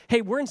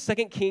Hey, we're in 2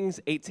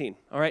 Kings 18,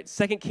 all right?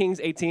 2 Kings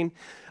 18.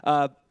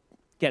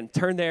 Again,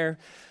 turn there.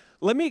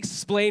 Let me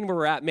explain where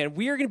we're at, man.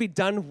 We are going to be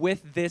done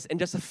with this in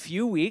just a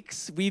few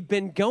weeks. We've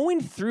been going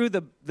through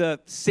the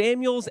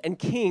Samuels and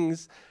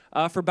Kings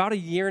for about a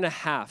year and a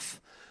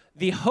half.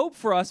 The hope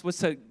for us was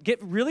to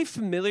get really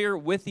familiar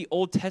with the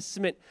Old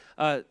Testament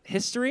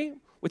history,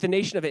 with the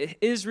nation of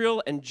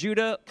Israel and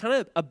Judah, kind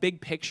of a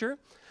big picture,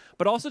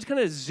 but also to kind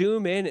of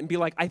zoom in and be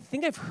like, I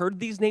think I've heard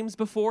these names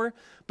before,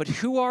 but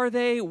who are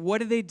they? What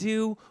did they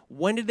do?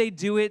 When did they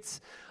do it?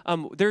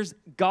 There's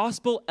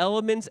gospel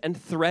elements and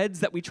threads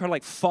that we try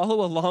to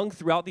follow along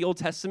throughout the Old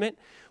Testament.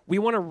 We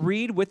want to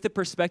read with the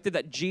perspective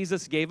that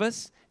Jesus gave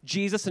us.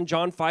 Jesus in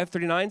John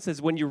 5:39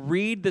 says, when you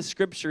read the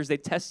scriptures, they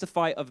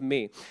testify of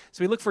me.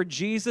 So we look for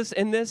Jesus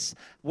in this.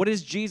 What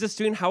is Jesus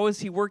doing? How is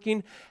he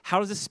working? How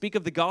does this speak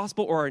of the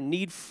gospel or our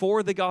need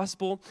for the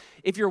gospel?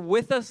 If you're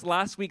with us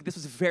last week, this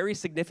was very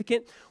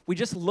significant. We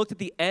just looked at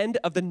the end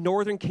of the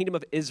northern kingdom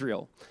of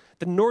Israel.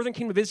 The northern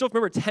kingdom of Israel,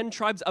 remember 10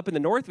 tribes up in the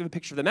north. We have a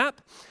picture of the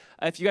map.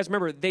 If you guys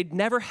remember, they'd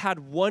never had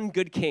one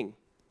good king,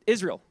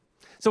 Israel.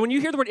 So when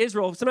you hear the word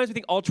Israel, sometimes we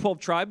think all 12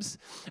 tribes.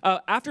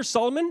 After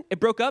Solomon,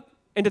 it broke up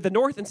into the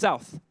north and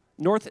south.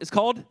 North is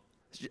called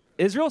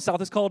Israel, south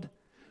is called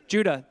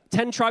Judah.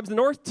 10 tribes in the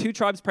north, 2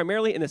 tribes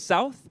primarily in the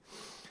south.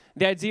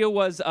 The idea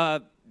was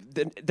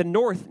the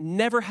north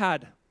never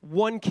had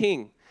one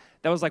king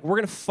that was like, we're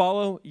going to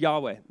follow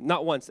Yahweh.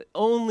 Not once.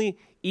 Only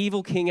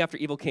evil king after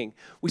evil king.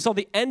 We saw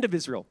the end of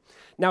Israel.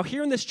 Now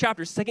here in this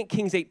chapter, 2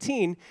 Kings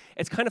 18,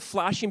 it's kind of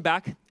flashing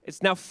back.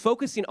 It's now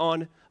focusing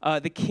on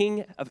the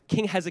king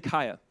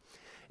Hezekiah.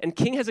 And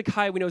King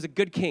Hezekiah, we know, is a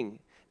good king.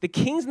 The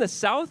kings in the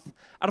south,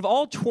 out of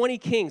all 20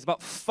 kings,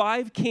 about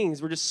 5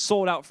 kings were just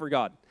sold out for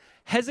God.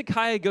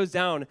 Hezekiah goes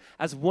down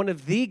as one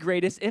of the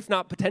greatest, if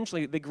not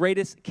potentially the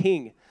greatest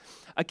king.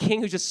 A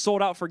king who's just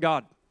sold out for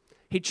God.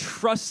 He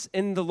trusts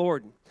in the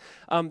Lord.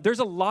 There's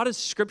a lot of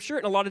scripture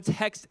and a lot of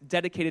text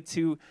dedicated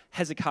to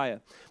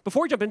Hezekiah.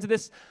 Before we jump into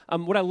this,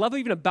 what I love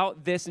even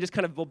about this, and just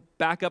kind of we'll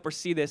back up or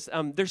see this,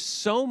 there's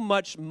so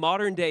much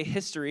modern day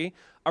history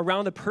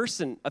around the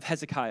person of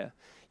Hezekiah.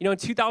 You know, in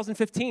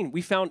 2015,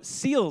 we found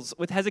seals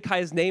with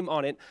Hezekiah's name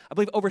on it. I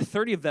believe over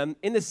 30 of them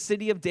in the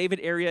city of David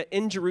area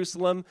in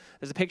Jerusalem.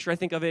 There's a picture, I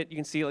think, of it. You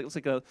can see it looks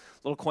like a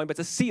little coin, but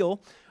it's a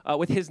seal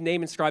with his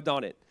name inscribed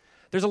on it.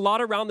 There's a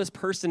lot around this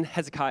person,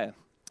 Hezekiah.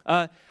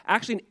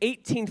 Actually, in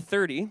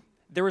 1830,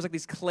 there was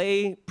these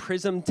clay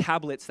prism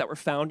tablets that were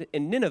found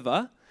in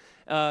Nineveh.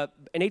 In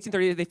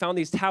 1830, they found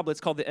these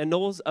tablets called the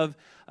Annals of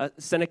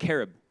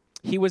Sennacherib.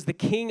 He was the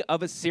king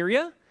of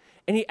Assyria.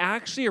 And he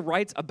actually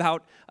writes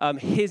about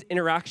his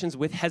interactions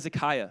with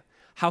Hezekiah,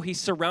 how he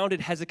surrounded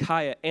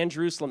Hezekiah and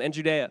Jerusalem and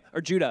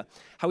Judah,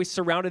 how he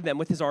surrounded them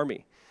with his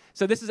army.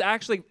 So this is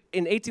actually,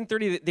 in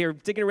 1830, they were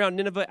digging around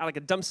Nineveh at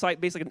a dump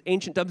site, basically an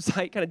ancient dump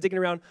site, kind of digging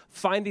around,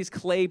 find these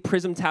clay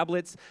prism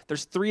tablets.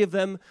 There's 3 of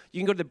them.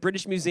 You can go to the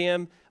British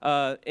Museum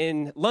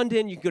in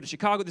London. You can go to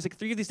Chicago. There's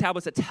 3 of these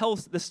tablets that tell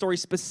the story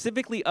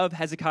specifically of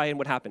Hezekiah and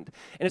what happened.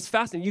 And it's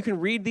fascinating. You can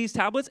read these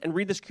tablets and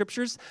read the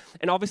scriptures.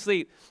 And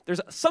obviously,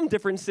 there's some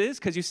differences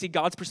because you see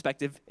God's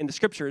perspective in the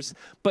scriptures.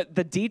 But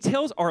the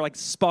details are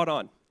spot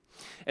on.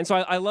 And so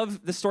I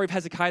love the story of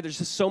Hezekiah. There's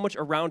just so much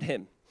around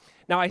him.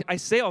 Now, I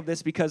say all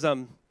this because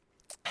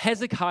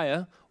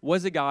Hezekiah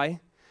was a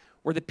guy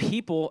where the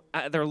people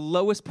at their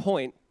lowest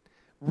point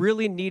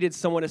really needed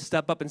someone to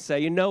step up and say,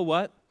 you know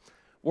what?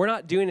 We're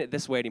not doing it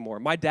this way anymore.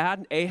 My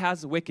dad, Ahaz,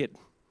 is wicked.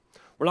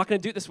 We're not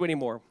going to do it this way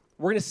anymore.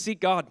 We're going to seek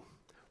God.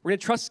 We're going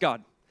to trust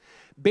God.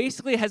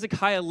 Basically,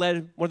 Hezekiah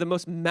led one of the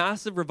most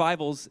massive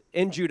revivals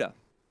in Judah.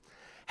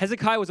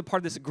 Hezekiah was a part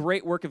of this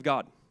great work of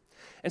God.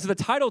 And so the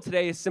title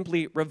today is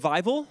simply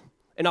Revival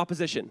and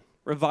Opposition.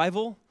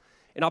 Revival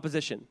and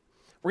Opposition.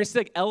 We're going to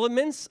see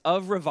elements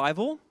of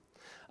revival,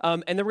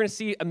 and then we're going to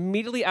see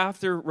immediately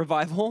after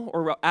revival,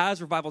 or as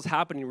revival is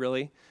happening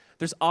really,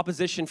 there's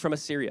opposition from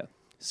Assyria.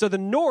 So the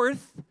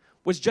north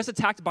was just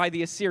attacked by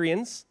the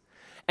Assyrians,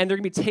 and they're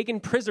going to be taken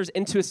prisoners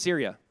into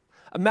Assyria.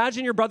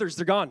 Imagine your brothers,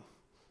 they're gone.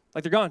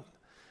 They're gone.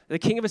 The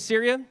king of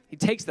Assyria, he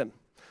takes them.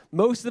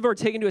 Most of them are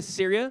taken to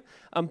Assyria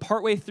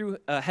partway through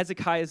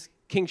Hezekiah's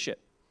kingship.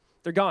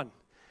 They're gone.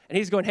 And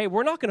he's going, hey,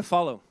 we're not going to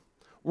follow.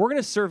 We're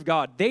going to serve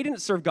God. They didn't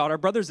serve God. Our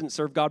brothers didn't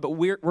serve God, but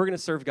we're going to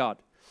serve God.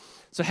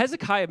 So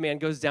Hezekiah, man,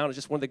 goes down as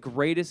just one of the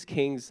greatest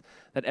kings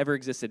that ever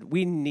existed.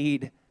 We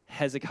need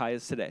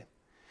Hezekiahs today.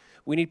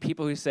 We need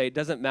people who say, it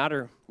doesn't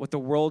matter what the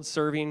world's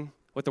serving,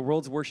 what the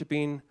world's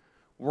worshiping,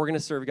 we're going to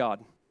serve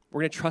God.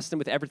 We're going to trust him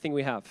with everything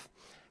we have.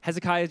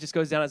 Hezekiah just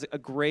goes down as a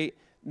great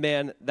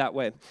man that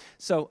way.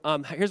 So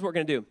here's what we're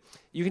going to do.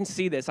 You can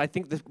see this. I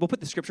think we'll put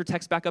the scripture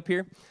text back up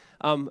here.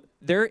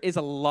 There is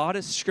a lot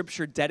of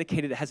scripture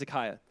dedicated to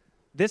Hezekiah.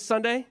 This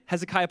Sunday,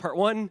 Hezekiah part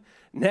 1.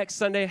 Next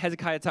Sunday,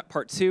 Hezekiah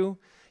part 2.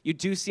 You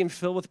do see him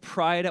filled with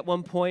pride at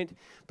one point,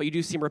 but you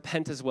do see him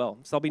repent as well.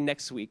 So that'll be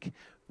next week.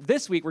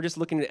 This week, we're just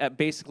looking at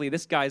basically,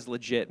 this guy's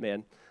legit,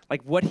 man.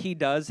 What he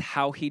does,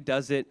 how he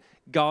does it,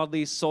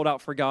 godly, sold out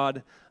for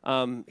God.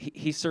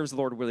 He serves the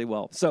Lord really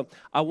well. So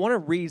I want to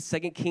read 2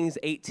 Kings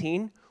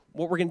 18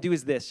 what we're going to do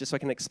is this, just so I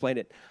can explain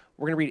it.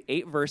 We're going to read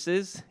 8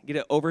 verses, get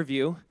an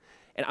overview,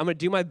 and I'm going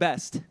to do my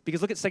best,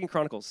 because look at 2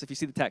 Chronicles, if you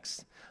see the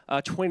text,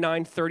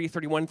 29, 30,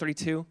 31,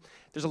 32.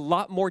 There's a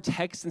lot more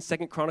text in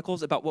 2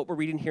 Chronicles about what we're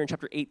reading here in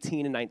chapter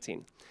 18 and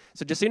 19.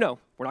 So just so you know,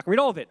 we're not going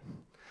to read all of it.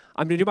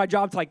 I'm going to do my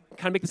job to kind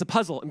of make this a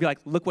puzzle and be like,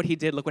 look what he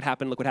did, look what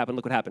happened, look what happened,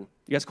 look what happened.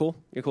 You guys cool?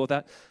 You're cool with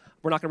that?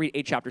 We're not going to read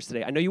 8 chapters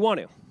today. I know you want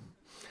to.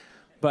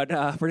 But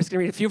we're just going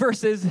to read a few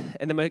verses,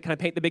 and then we're kind of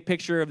paint the big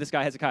picture of this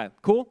guy, Hezekiah.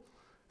 Cool?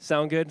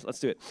 Sound good? Let's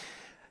do it.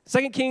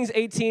 2 Kings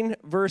 18,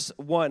 verse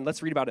 1.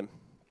 Let's read about him.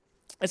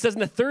 It says, in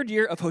the 3rd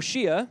year of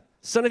Hoshea,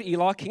 son of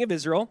Elah, king of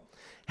Israel,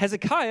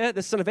 Hezekiah,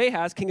 the son of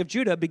Ahaz, king of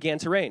Judah, began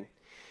to reign.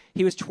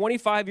 He was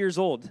 25 years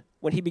old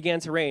when he began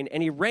to reign,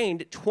 and he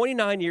reigned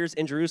 29 years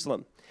in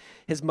Jerusalem.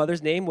 His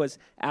mother's name was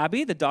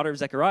Abi, the daughter of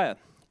Zechariah.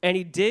 And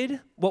he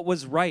did what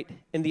was right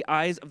in the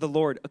eyes of the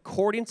Lord,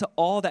 according to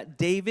all that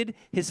David,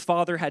 his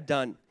father, had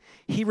done.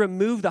 He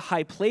removed the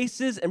high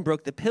places and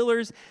broke the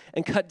pillars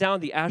and cut down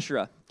the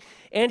Asherah.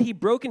 And he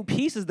broke in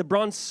pieces the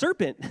bronze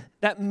serpent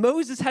that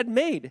Moses had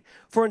made.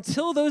 For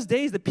until those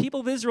days, the people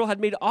of Israel had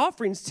made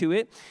offerings to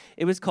it.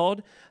 It was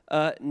called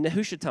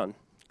Nehushtan.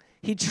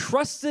 He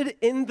trusted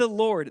in the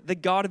Lord, the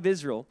God of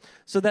Israel,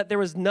 so that there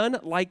was none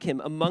like him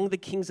among the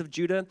kings of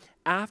Judah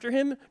after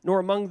him, nor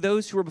among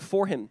those who were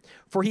before him.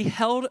 For he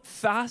held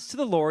fast to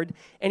the Lord,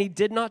 and he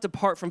did not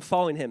depart from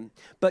following him,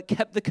 but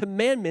kept the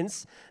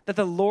commandments that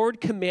the Lord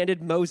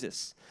commanded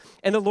Moses.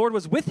 And the Lord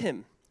was with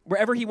him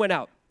wherever he went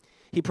out.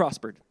 He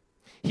prospered.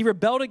 He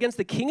rebelled against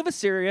the king of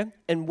Assyria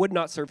and would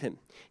not serve him.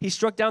 He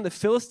struck down the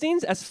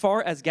Philistines as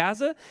far as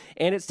Gaza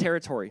and its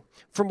territory,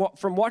 from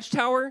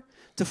watchtower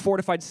to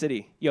fortified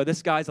city.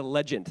 This guy's a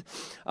legend.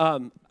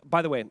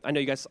 By the way, I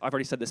know you guys, I've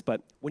already said this,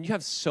 but when you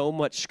have so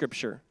much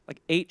scripture,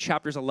 like 8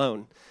 chapters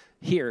alone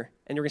here,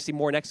 and you're going to see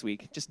more next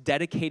week, just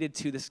dedicated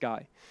to this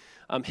guy.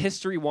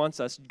 History wants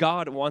us,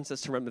 God wants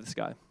us to remember this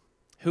guy,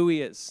 who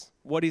he is,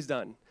 what he's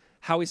done,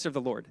 how he served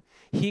the Lord.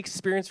 He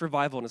experienced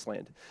revival in his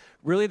land.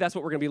 Really, that's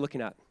what we're going to be looking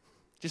at.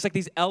 Just like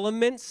these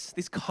elements,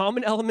 these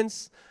common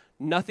elements,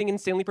 nothing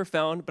insanely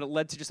profound, but it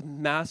led to just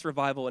mass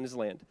revival in his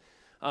land.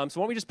 So why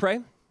don't we just pray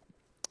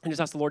and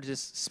just ask the Lord to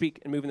just speak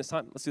and move in this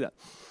time. Let's do that.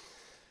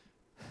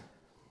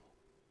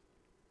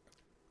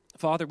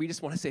 Father, we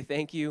just want to say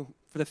thank you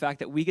for the fact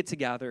that we get to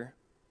gather,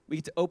 we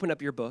get to open up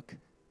your book.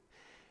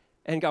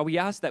 And God, we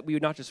ask that we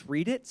would not just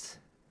read it,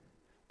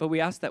 but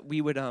we ask that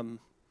we would,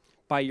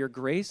 by your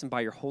grace and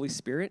by your Holy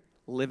Spirit,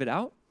 live it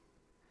out.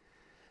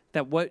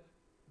 That what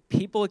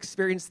people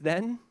experienced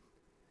then,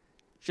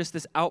 just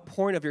this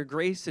outpouring of your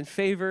grace and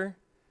favor,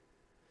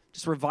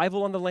 just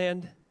revival on the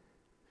land.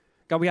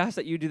 God, we ask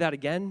that you do that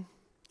again,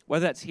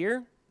 whether that's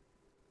here,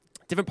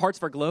 different parts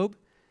of our globe.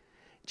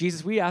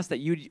 Jesus, we ask that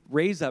you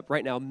raise up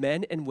right now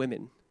men and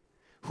women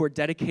who are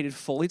dedicated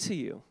fully to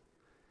you,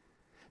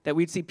 that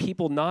we'd see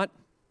people not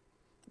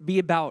be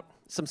about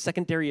some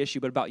secondary issue,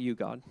 but about you,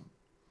 God.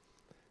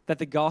 That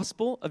the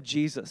gospel of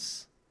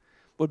Jesus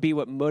would be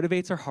what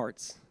motivates our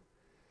hearts.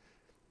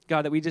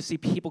 God, that we just see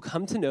people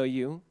come to know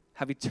you,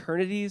 have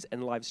eternities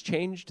and lives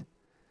changed.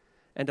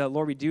 And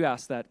Lord, we do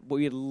ask that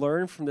we would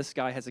learn from this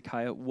guy,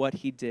 Hezekiah, what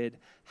he did,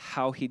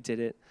 how he did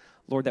it.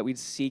 Lord, that we'd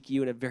seek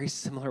you in a very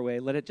similar way.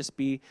 Let it just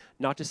be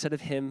not just said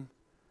of him.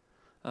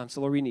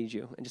 So Lord, we need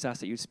you, and just ask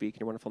that you speak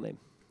in your wonderful name.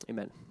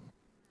 Amen.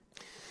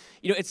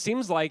 It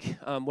seems like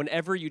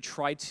whenever you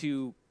try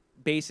to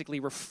basically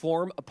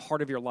reform a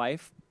part of your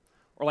life,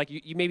 or like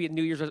you maybe a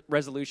New Year's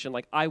resolution,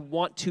 like I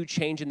want to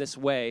change in this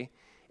way,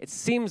 it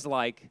seems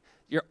like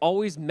you're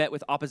always met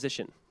with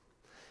opposition.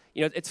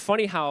 It's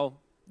funny how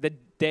the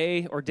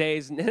day or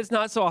days, and it's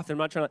not so often, I'm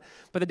not trying to,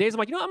 but the days I'm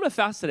like, I'm going to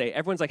fast today.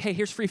 Everyone's like, hey,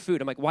 here's free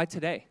food. I'm like, why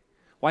today?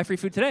 Why free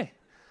food today?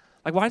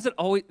 Like, why is it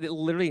always,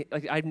 literally,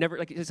 like, I've never,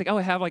 like, it's like, oh,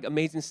 I have, like,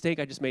 amazing steak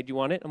I just made. Do you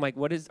want it? I'm like,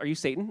 are you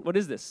Satan? What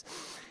is this?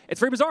 It's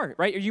very bizarre,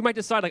 right? Or you might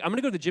decide, like, I'm going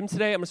to go to the gym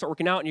today. I'm going to start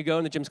working out, and you go,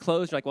 and the gym's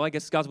closed. You're like, well, I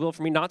guess God's will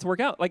for me not to work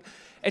out. Like,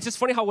 it's just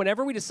funny how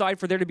whenever we decide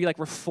for there to be, like,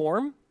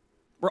 reform,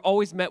 we're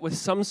always met with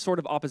some sort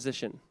of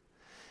opposition.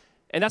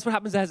 And that's what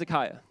happens to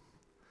Hezekiah.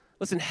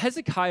 Listen,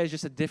 Hezekiah is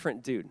just a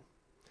different dude.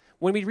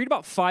 When we read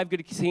about 5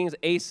 good kings,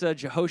 Asa,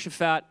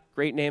 Jehoshaphat,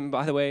 great name,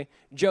 by the way,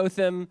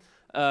 Jotham,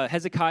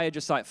 Hezekiah,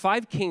 Josiah,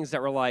 5 kings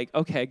that were like,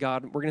 okay,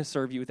 God, we're going to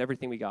serve you with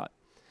everything we got.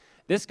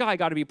 This guy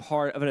got to be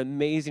part of an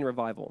amazing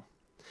revival.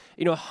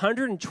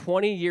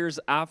 120 years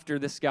after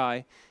this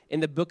guy, in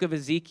the book of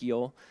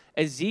Ezekiel,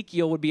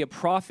 Ezekiel would be a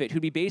prophet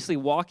who'd be basically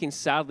walking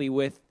sadly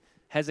with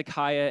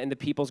Hezekiah and the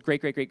people's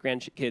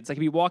great-great-great-grandkids. Like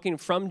he'd be walking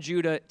from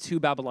Judah to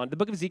Babylon. The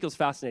book of Ezekiel is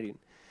fascinating.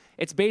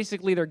 It's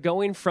basically they're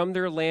going from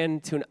their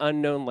land to an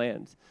unknown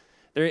land.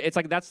 It's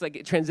like that's like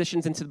it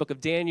transitions into the book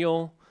of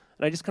Daniel.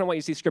 And I just kind of want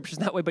you to see scriptures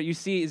that way, but you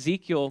see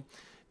Ezekiel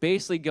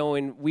basically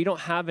going, we don't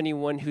have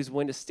anyone who's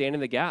willing to stand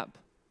in the gap.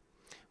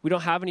 We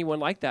don't have anyone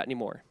like that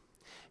anymore.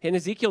 In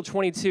Ezekiel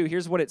 22,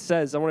 here's what it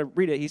says. I want to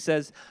read it. He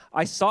says,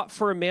 I sought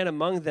for a man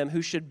among them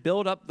who should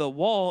build up the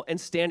wall and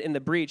stand in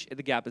the breach.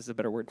 The gap is a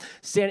better word.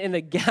 Stand in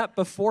the gap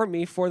before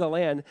me for the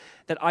land,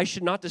 that I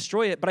should not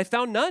destroy it. But I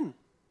found none.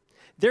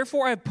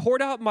 Therefore, I have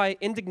poured out my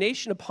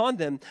indignation upon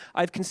them.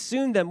 I have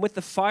consumed them with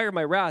the fire of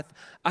my wrath.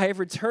 I have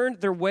returned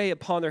their way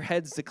upon their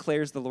heads,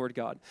 declares the Lord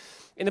God.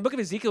 In the book of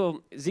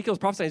Ezekiel, Ezekiel's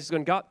prophesying, he's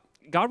going,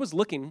 God was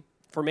looking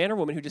for a man or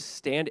woman who just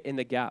stand in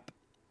the gap.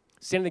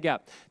 Stand in the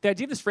gap. The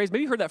idea of this phrase,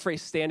 maybe you heard that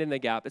phrase, stand in the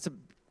gap. It's an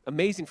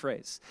amazing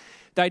phrase.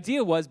 The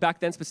idea was,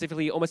 back then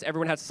specifically, almost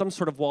everyone had some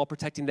sort of wall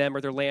protecting them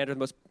or their land or the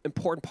most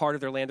important part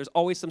of their land. There's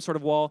always some sort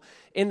of wall.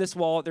 In this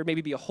wall, there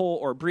maybe be a hole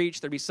or a breach.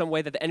 There'd be some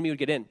way that the enemy would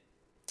get in,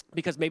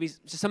 because maybe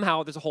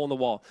somehow there's a hole in the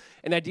wall.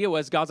 And the idea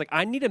was, God's like,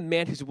 I need a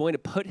man who's willing to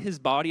put his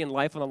body and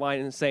life on the line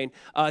and saying,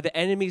 the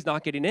enemy's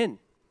not getting in.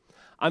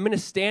 I'm going to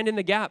stand in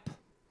the gap.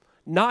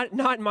 Not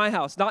in my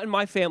house, not in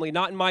my family,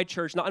 not in my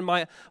church, not in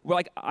my,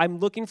 I'm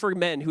looking for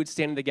men who would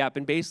stand in the gap.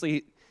 And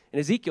basically, in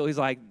Ezekiel, he's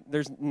like,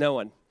 there's no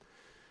one.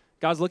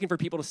 God's looking for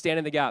people to stand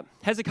in the gap.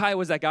 Hezekiah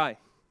was that guy.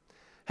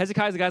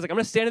 Hezekiah's the guy who's like, I'm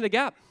going to stand in the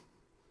gap.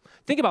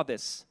 Think about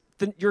this.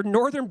 Your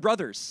northern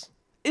brothers,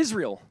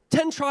 Israel,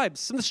 10 tribes,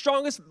 some of the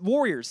strongest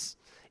warriors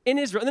in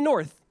Israel, in the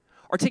north,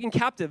 are taken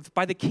captive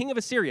by the king of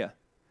Assyria.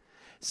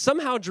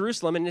 Somehow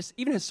Jerusalem, and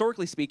even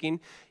historically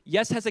speaking,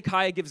 yes,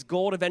 Hezekiah gives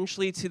gold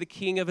eventually to the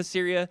king of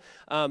Assyria,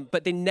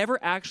 but they never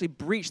actually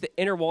breached the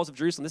inner walls of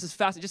Jerusalem. This is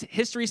fascinating. Just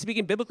history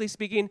speaking, biblically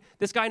speaking,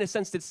 this guy in a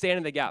sense did stand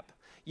in the gap.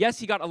 Yes,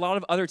 he got a lot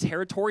of other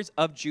territories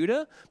of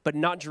Judah, but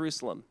not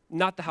Jerusalem,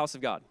 not the house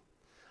of God.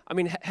 I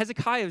mean,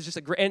 Hezekiah was just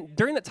a great, and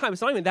during that time,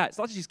 it's not even that. It's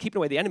not just he's keeping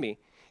away the enemy.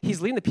 He's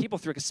leading the people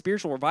through like a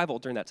spiritual revival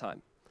during that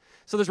time.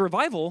 So there's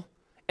revival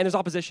and there's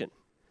opposition.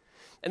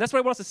 And that's what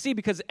I want us to see,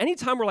 because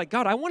anytime we're like,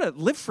 God, I want to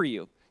live for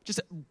you, just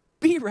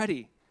be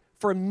ready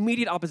for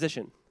immediate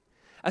opposition.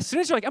 As soon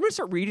as you're like, I'm going to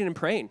start reading and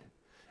praying.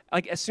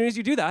 Like, as soon as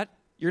you do that,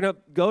 you're going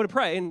to go to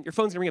pray and your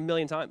phone's going to ring a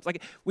million times.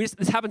 Like,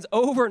 this happens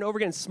over and over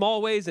again in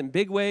small ways and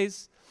big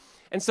ways.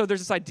 And so there's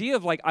this idea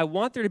of like, I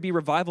want there to be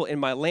revival in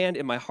my land,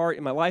 in my heart,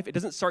 in my life. It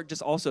doesn't start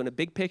just also in a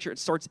big picture. It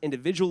starts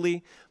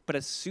individually. But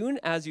as soon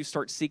as you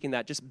start seeking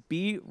that, just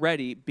be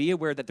ready, be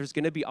aware that there's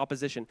going to be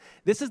opposition.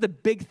 This is the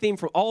big theme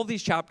from all of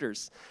these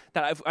chapters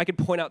that I could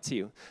point out to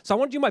you. So I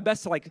want to do my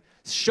best to like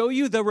show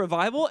you the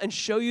revival and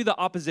show you the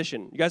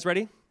opposition. You guys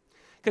ready?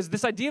 Because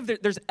this idea of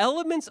there's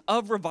elements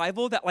of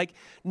revival that like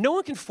no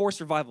one can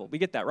force revival. We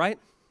get that, right?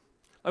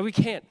 Like, we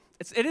can't.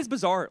 It is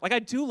bizarre. Like, I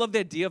do love the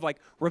idea of like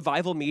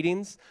revival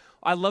meetings.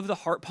 I love the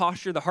heart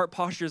posture. The heart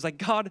posture is like,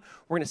 God,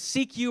 we're going to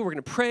seek you. We're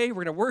going to pray.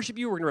 We're going to worship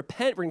you. We're going to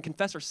repent. We're going to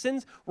confess our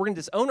sins. We're going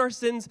to disown our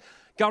sins.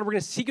 God, we're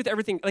going to seek you with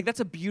everything. Like, that's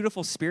a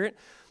beautiful spirit.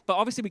 But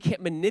obviously, we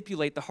can't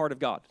manipulate the heart of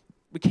God.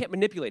 We can't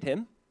manipulate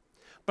him.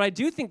 But I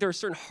do think there are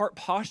certain heart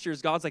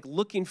postures God's like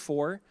looking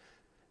for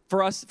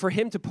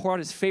him to pour out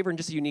his favor in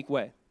just a unique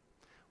way.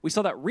 We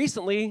saw that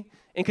recently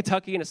in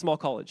Kentucky in a small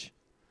college,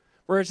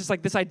 where it's just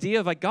like this idea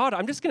of like, God,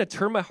 I'm just going to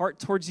turn my heart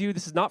towards you.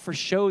 This is not for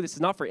show. This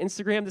is not for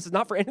Instagram. This is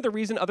not for any other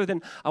reason other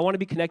than I want to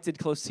be connected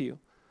close to you.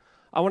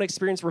 I want to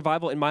experience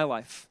revival in my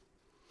life.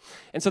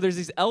 And so there's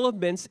these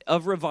elements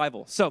of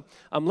revival. So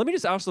let me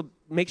just also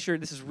make sure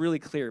this is really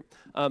clear.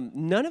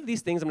 None of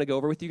these things I'm going to go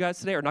over with you guys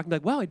today are not going to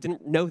be like, wow, I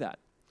didn't know that.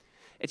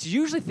 It's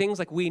usually things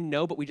like we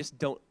know, but we just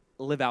don't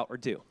live out or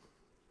do.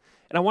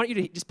 And I want you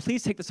to just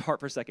please take this to heart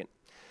for a second.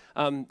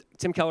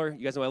 Tim Keller,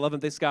 you guys know I love him,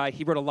 this guy,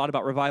 he wrote a lot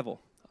about revival.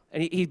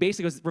 And he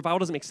basically goes, revival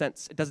doesn't make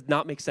sense. It does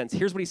not make sense.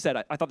 Here's what he said.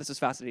 I thought this was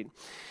fascinating.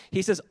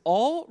 He says,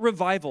 all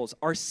revivals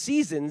are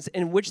seasons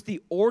in which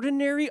the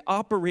ordinary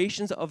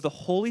operations of the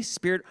Holy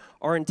Spirit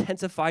are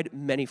intensified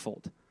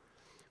manifold.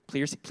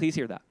 Please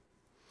hear that.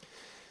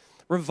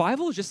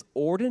 Revival is just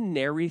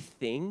ordinary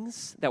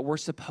things that we're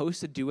supposed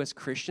to do as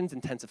Christians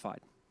intensified.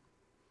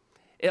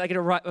 When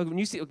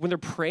they're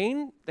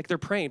praying, like they're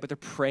praying, but they're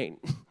praying.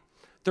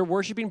 They're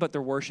worshiping, but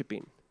they're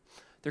worshiping.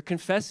 They're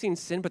confessing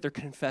sin, but they're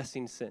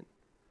confessing sin.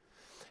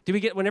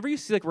 Whenever you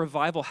see like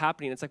revival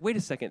happening, it's like, wait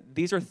a second,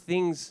 these are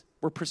things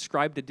we're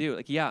prescribed to do.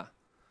 Like, yeah.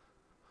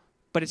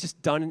 But it's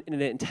just done in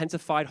an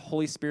intensified,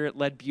 Holy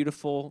Spirit-led,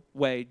 beautiful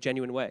way,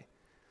 genuine way.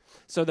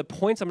 So the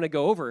points I'm going to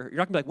go over, you're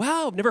not going to be like,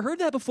 wow, I've never heard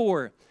that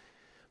before.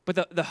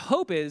 But the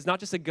hope is not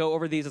just to go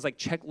over these as like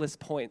checklist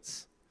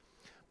points,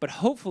 but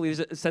hopefully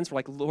there's a sense where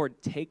like,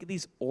 Lord, take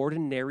these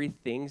ordinary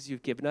things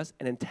you've given us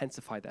and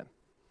intensify them.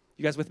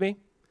 You guys with me?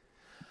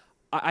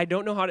 I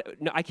don't know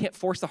I can't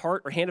force the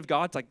heart or hand of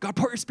God. It's like, God,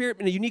 pour your spirit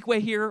in a unique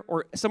way here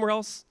or somewhere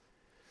else.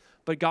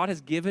 But God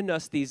has given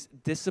us these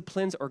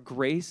disciplines or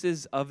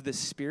graces of the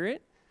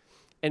Spirit.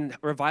 And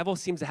revival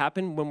seems to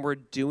happen when we're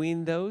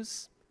doing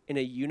those in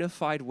a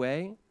unified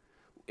way,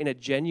 in a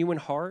genuine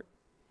heart,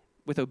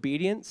 with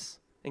obedience.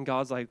 And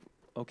God's like,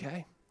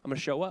 okay, I'm going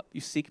to show up. You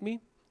seek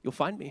me, you'll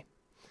find me.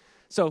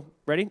 So,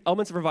 ready?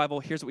 Elements of revival.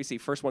 Here's what we see.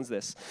 First one's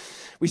this.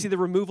 We see the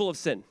removal of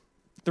sin.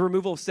 The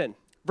removal of sin.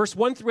 Verse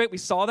 1-8, we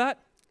saw that.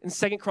 In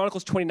 2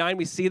 Chronicles 29,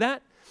 we see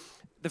that.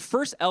 The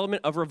first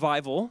element of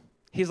revival,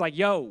 he's like,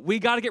 yo, we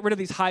got to get rid of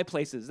these high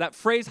places. That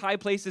phrase, high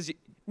places,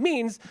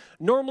 means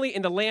normally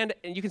in the land,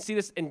 and you can see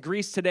this in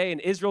Greece today, in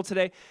Israel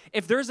today,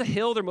 if there's a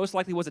hill, there most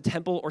likely was a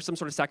temple or some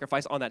sort of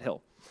sacrifice on that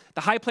hill.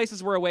 The high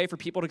places were a way for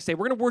people to say,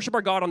 we're going to worship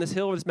our God on this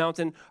hill or this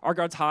mountain. Our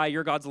God's high,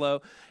 your God's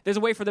low. There's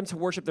a way for them to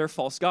worship their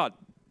false God.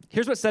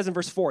 Here's what it says in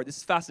verse 4. This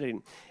is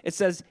fascinating. It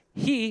says,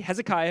 he,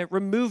 Hezekiah,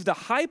 removed the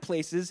high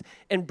places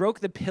and broke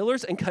the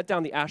pillars and cut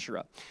down the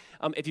Asherah.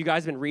 If you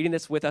guys have been reading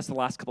this with us the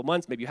last couple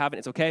months, maybe you haven't,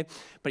 it's okay.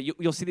 But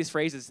you'll see these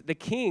phrases. The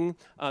king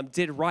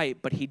did right,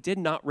 but he did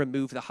not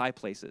remove the high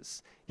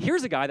places.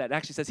 Here's a guy that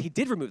actually says he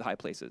did remove the high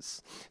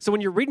places. So when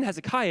you're reading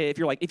Hezekiah,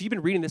 if you've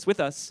been reading this with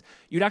us,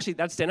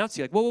 that'd stand out to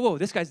you like, whoa,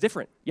 this guy's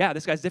different. Yeah,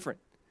 this guy's different.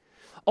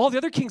 All the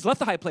other kings left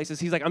the high places.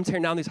 He's like, I'm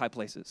tearing down these high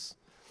places.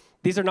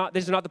 These are not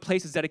the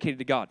places dedicated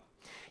to God.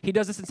 He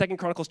does this in 2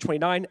 Chronicles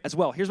 29 as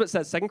well. Here's what it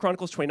says, 2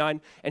 Chronicles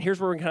 29, and here's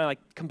where we're going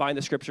to combine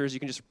the scriptures. You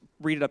can just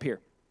read it up here.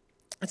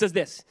 It says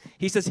this.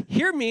 He says,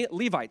 hear me,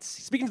 Levites.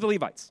 Speaking to the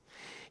Levites.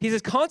 He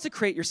says,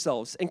 consecrate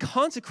yourselves and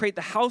consecrate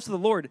the house of the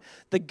Lord,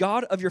 the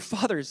God of your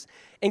fathers,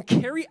 and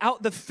carry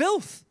out the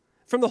filth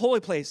from the holy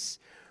place.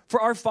 For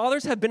our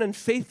fathers have been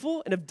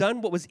unfaithful and have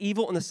done what was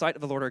evil in the sight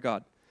of the Lord our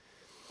God.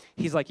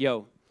 He's like,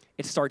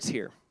 it starts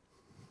here.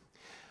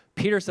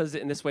 Peter says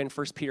it in this way in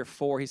 1 Peter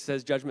 4. He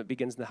says, judgment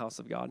begins in the house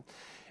of God.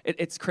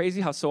 It's crazy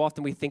how so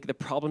often we think the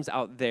problem's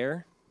out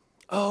there.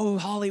 Oh,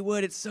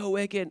 Hollywood, it's so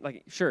wicked.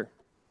 Like, sure.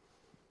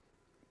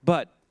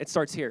 But it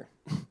starts here.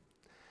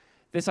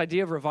 This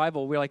idea of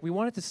revival, we're like, we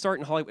want it to start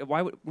in Hollywood.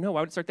 Why would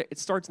it start there? It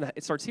starts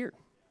here.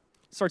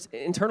 It starts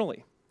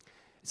internally.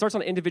 It starts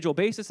on an individual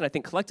basis, and I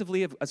think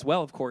collectively as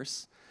well, of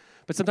course.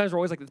 But sometimes we're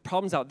always like, the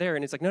problem's out there,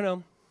 and it's like,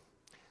 no.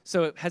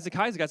 So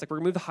Hezekiah's guy's like, we're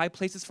going to remove the high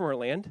places from our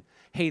land.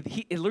 Hey,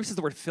 it uses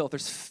the word filth.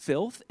 There's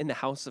filth in the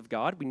house of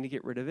God. We need to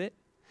get rid of it.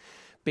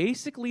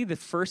 Basically, the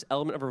first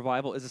element of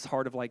revival is this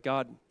heart of like,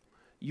 God,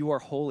 you are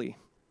holy.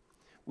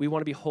 We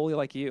want to be holy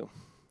like you.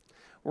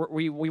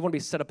 We want to be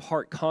set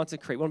apart,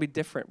 consecrate. We want to be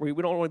different. We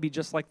don't want to be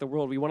just like the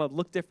world. We want to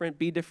look different,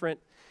 be different.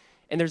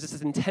 And there's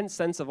this intense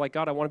sense of like,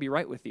 God, I want to be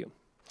right with you.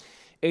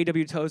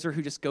 A.W. Tozer,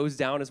 who just goes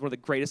down as one of the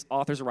greatest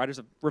authors and writers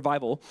of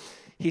revival,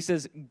 he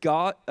says,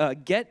 God,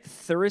 get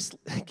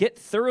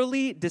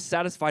thoroughly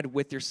dissatisfied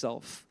with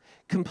yourself.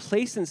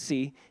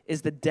 Complacency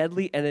is the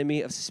deadly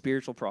enemy of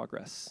spiritual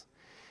progress.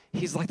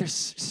 He's like, there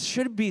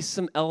should be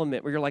some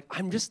element where you're like,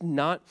 I'm just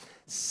not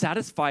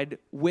satisfied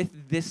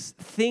with this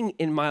thing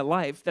in my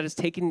life that is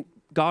taking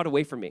God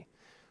away from me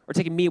or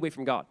taking me away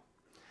from God.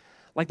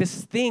 Like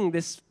this thing,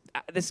 this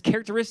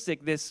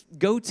characteristic, this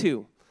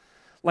go-to.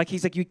 Like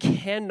he's like, you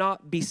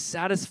cannot be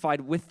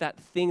satisfied with that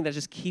thing that's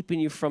just keeping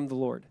you from the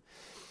Lord.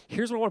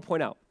 Here's what I want to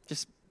point out.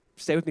 Just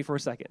stay with me for a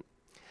second.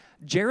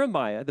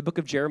 Jeremiah, the book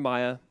of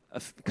Jeremiah,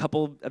 a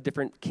couple of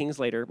different kings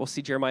later, we'll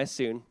see Jeremiah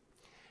soon.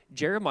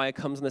 Jeremiah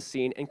comes on the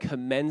scene and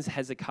commends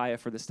Hezekiah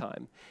for this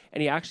time.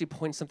 And he actually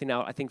points something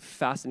out I think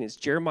fascinating. It's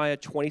Jeremiah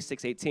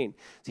 26:18.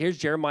 So here's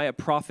Jeremiah, a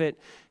prophet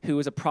who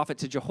was a prophet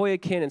to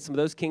Jehoiakim and some of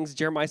those kings.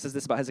 Jeremiah says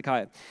this about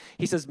Hezekiah.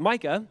 He says,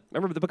 Micah,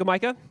 remember the book of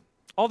Micah?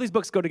 All these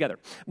books go together.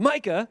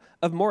 Micah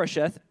of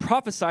Moresheth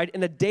prophesied in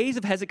the days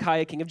of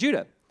Hezekiah, king of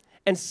Judah,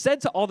 and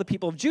said to all the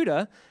people of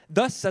Judah,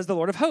 thus says the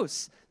Lord of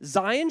hosts,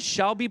 Zion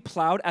shall be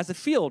plowed as a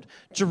field.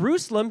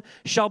 Jerusalem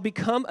shall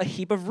become a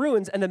heap of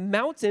ruins, and the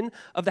mountain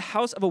of the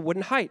house of a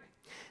wooden height.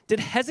 Did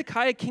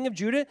Hezekiah, king of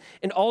Judah,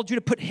 and all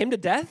Judah put him to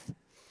death?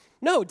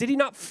 No, did he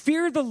not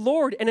fear the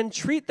Lord and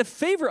entreat the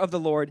favor of the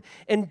Lord?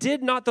 And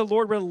did not the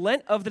Lord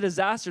relent of the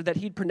disaster that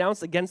he'd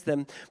pronounced against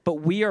them?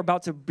 But we are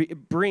about to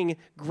bring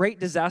great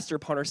disaster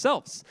upon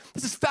ourselves.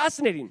 This is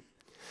fascinating.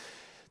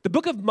 The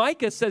book of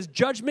Micah says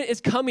judgment is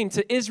coming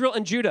to Israel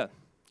and Judah.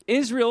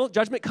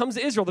 Judgment comes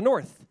to Israel, the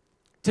north.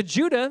 To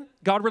Judah,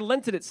 God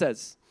relented, it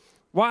says.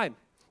 Why?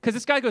 Because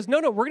this guy goes, no,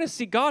 we're going to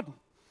seek God.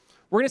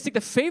 We're going to seek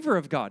the favor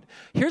of God.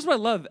 Here's what I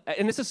love,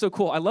 and this is so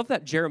cool. I love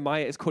that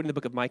Jeremiah is quoting the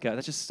book of Micah.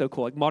 That's just so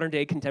cool. Like modern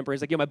day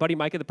contemporaries. Like, my buddy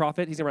Micah the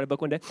prophet, he's going to write a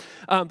book one day.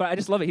 But I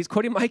just love it. He's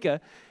quoting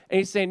Micah, and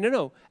he's saying,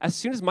 no. As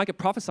soon as Micah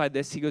prophesied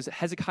this, he goes,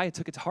 Hezekiah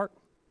took it to heart.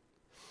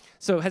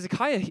 So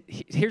Hezekiah,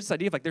 here's this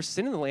idea of like, there's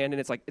sin in the land, and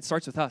it's like, it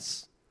starts with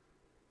us.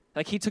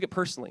 Like, he took it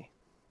personally.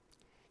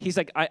 He's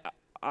like,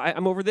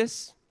 I'm over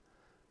this.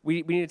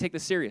 We need to take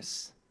this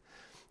serious.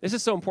 This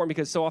is so important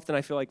because so often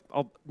I feel like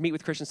I'll meet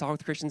with Christians, talk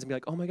with Christians, and be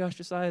like, oh my gosh,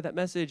 Josiah, that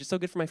message is so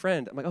good for my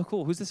friend. I'm like, oh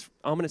cool, who's this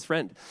ominous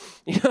friend?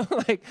 You know,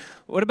 like,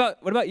 what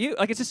about you?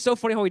 Like, it's just so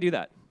funny how we do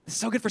that. It's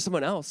so good for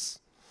someone else.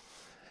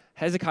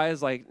 Hezekiah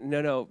is like,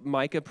 no,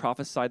 Micah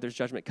prophesied there's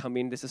judgment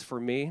coming. This is for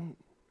me. I'm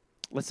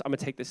going to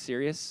take this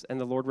serious. And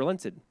the Lord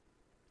relented.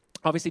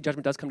 Obviously,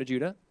 judgment does come to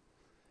Judah.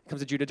 It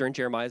comes to Judah during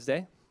Jeremiah's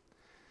day.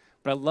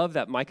 But I love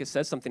that Micah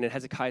says something and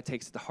Hezekiah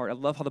takes it to heart. I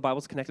love how the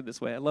Bible's connected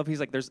this way. I love he's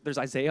like, there's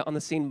Isaiah on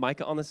the scene,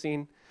 Micah on the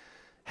scene.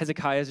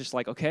 Hezekiah is just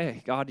like,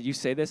 okay, God, you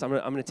say this, I'm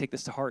gonna take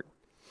this to heart.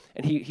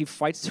 And he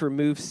fights to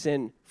remove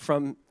sin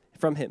from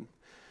him.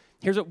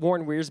 Here's what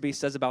Warren Wiersbe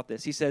says about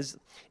this. He says,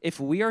 if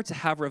we are to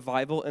have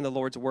revival in the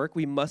Lord's work,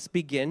 we must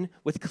begin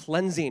with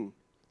cleansing.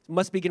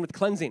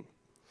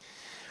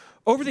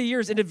 Over the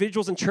years,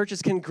 individuals and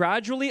churches can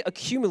gradually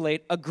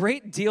accumulate a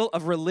great deal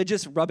of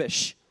religious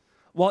rubbish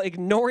while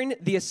ignoring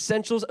the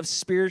essentials of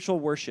spiritual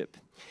worship.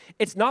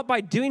 It's not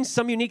by doing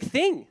some unique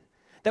thing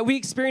that we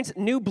experience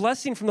new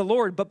blessing from the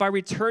Lord, but by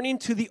returning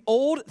to the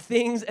old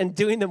things and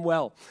doing them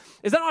well.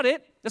 Is that not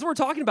it? That's what we're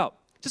talking about.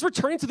 Just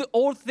returning to the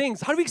old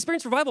things. How do we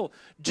experience revival?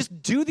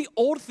 Just do the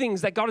old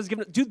things that God has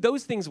given. Do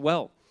those things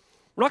well.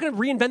 We're not going to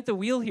reinvent the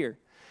wheel here.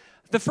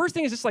 The first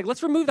thing is just like,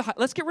 let's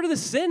get rid of the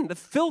sin, the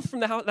filth from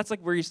the house. That's like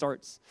where he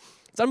starts.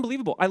 It's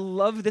unbelievable. I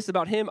love this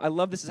about him. I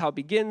love this is how it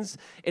begins.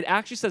 It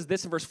actually says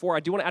this in verse 4. I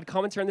do want to add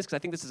commentary on this because I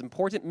think this is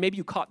important. Maybe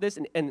you caught this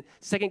in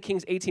 2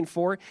 Kings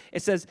 18:4.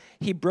 It says,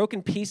 he broke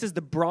in pieces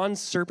the bronze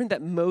serpent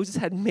that Moses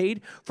had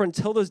made, for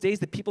until those days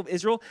the people of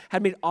Israel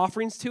had made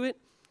offerings to it.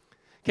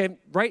 Okay,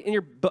 right in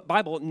your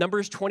Bible,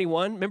 Numbers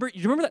 21.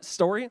 You remember that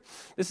story?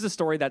 This is a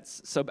story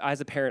that's, so as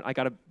a parent, I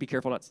got to be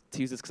careful not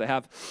to use this because I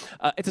have.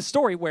 It's a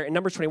story where in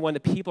Numbers 21, the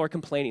people are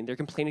complaining. They're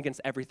complaining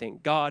against everything.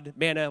 God,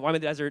 manna, why am I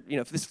in the desert?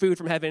 This food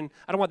from heaven.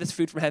 I don't want this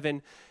food from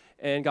heaven.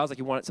 And God's like,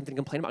 you want something to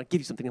complain about? I'll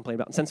give you something to complain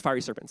about. And sends fiery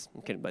serpents.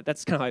 I'm kidding, but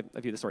that's kind of how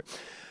I view the story.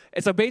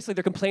 And so basically,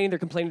 they're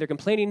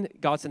complaining.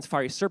 God sends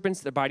fiery serpents.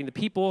 They're biting the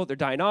people. They're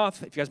dying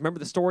off. If you guys remember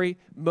the story,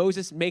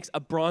 Moses makes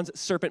a bronze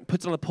serpent,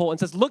 puts it on the pole, and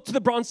says, look to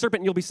the bronze serpent,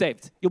 and you'll be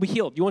saved. You'll be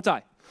healed. You won't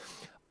die.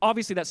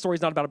 Obviously, that story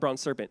is not about a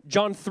bronze serpent.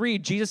 John 3,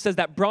 Jesus says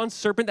that bronze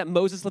serpent that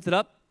Moses lifted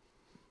up,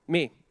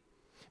 me.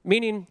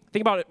 Meaning,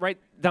 think about it, write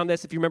down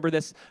this if you remember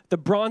this. The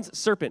bronze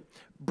serpent.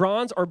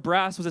 Bronze or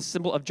brass was a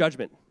symbol of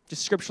judgment.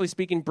 Just scripturally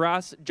speaking,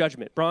 brass,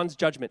 judgment. Bronze,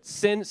 judgment.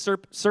 Sin,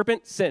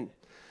 serpent, sin.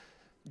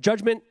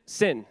 Judgment,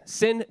 sin.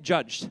 Sin,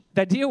 judged.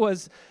 The idea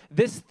was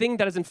this thing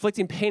that is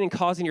inflicting pain and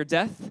causing your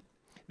death,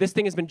 this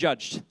thing has been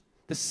judged.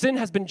 The sin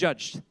has been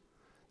judged.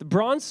 The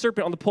bronze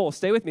serpent on the pole,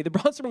 stay with me. The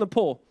bronze serpent on the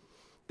pole,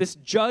 this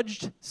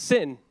judged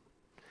sin,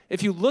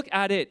 if you look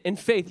at it in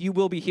faith, you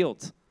will be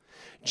healed.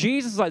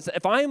 Jesus says,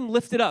 if I am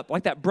lifted up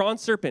like that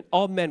bronze serpent,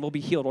 all men will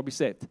be healed or be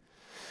saved.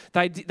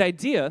 The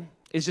idea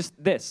is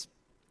just this.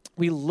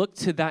 We look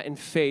to that in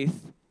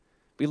faith.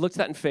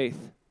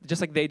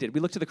 Just like they did. We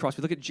look to the cross.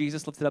 We look at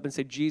Jesus lifted up and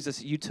say,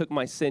 Jesus, you took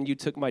my sin. You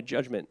took my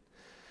judgment.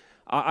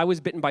 I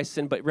was bitten by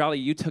sin, but really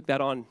you took that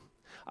on.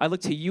 I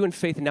look to you in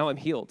faith, and now I'm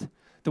healed.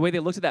 The way they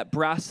looked at that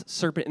brass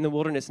serpent in the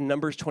wilderness in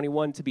Numbers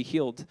 21 to be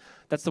healed,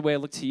 that's the way I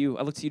look to you.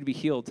 I look to you to be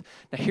healed.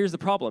 Now, here's the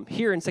problem.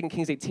 Here in 2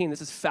 Kings 18,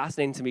 this is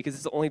fascinating to me because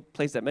it's the only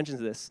place that mentions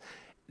this.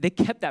 They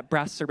kept that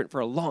brass serpent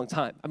for a long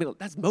time. I mean,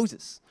 that's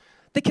Moses.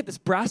 They kept this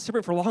brass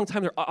serpent for a long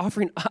time. They're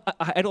offering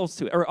idols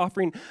to it, or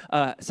offering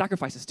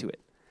sacrifices to it.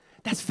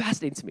 That's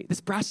fascinating to me.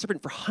 This brass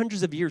serpent for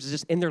hundreds of years is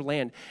just in their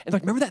land. And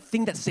like, remember that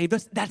thing that saved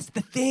us? That's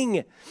the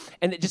thing.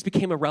 And it just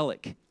became a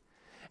relic.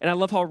 And I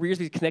love how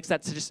Rearsby connects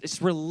that to just,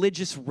 it's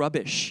religious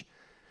rubbish.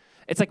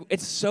 It's like,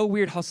 it's so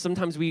weird how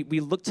sometimes we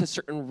look to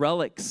certain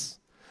relics.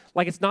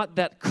 Like, it's not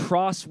that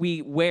cross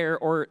we wear,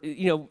 or,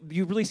 you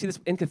really see this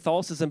in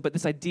Catholicism, but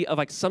this idea of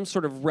like some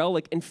sort of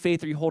relic in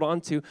faith or you hold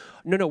on to.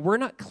 No, we're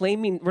not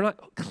clinging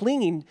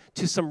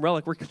to some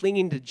relic. We're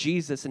clinging to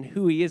Jesus and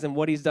who he is and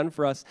what he's done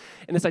for us.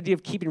 And this idea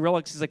of keeping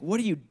relics is like, what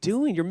are you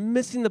doing? You're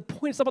missing the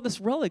point. It's not about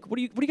this relic. What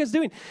are you guys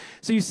doing?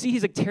 So you see,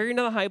 he's like tearing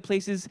down the high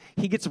places.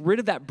 He gets rid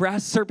of that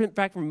brass serpent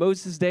back from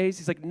Moses' days.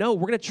 He's like, no,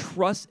 we're going to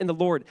trust in the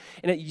Lord.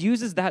 And it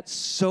uses that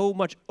so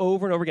much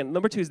over and over again.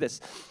 Number 2 is this.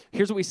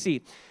 Here's what we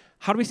see.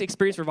 How do we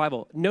experience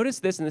revival? Notice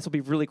this, and this will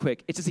be really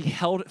quick. It's just he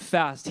held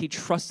fast. He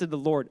trusted the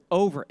Lord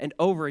over and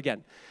over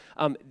again.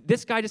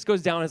 This guy just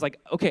goes down and is like,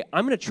 okay,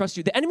 I'm going to trust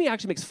you. The enemy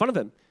actually makes fun of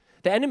him.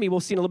 The enemy, we'll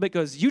see in a little bit,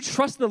 goes, you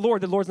trust in the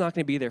Lord's not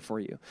going to be there for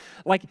you.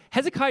 Like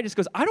Hezekiah just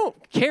goes, I don't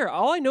care.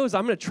 All I know is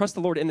I'm going to trust the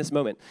Lord in this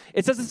moment.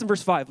 It says this in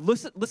verse 5.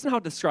 Listen how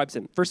it describes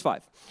him. Verse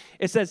 5.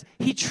 It says,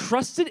 he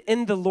trusted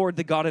in the Lord,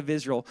 the God of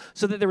Israel,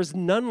 so that there was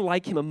none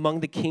like him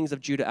among the kings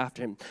of Judah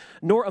after him,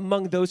 nor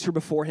among those who were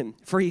before him.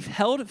 For he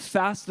held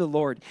fast to the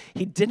Lord.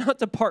 He did not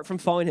depart from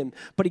following him,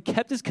 but he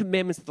kept his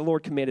commandments that the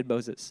Lord commanded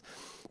Moses.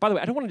 By the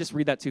way, I don't want to just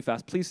read that too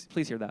fast. Please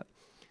hear that.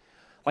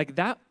 Like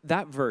that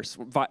verse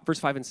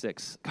 5 and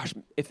 6, gosh,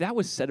 if that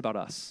was said about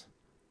us,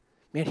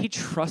 man, he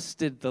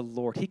trusted the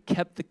Lord. He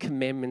kept the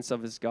commandments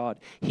of his God.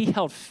 He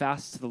held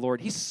fast to the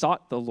Lord. He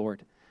sought the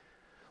Lord.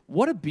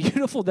 What a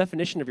beautiful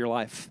definition of your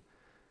life.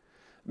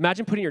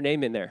 Imagine putting your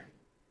name in there.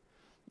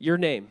 Your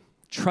name,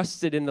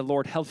 trusted in the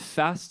Lord, held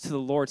fast to the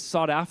Lord,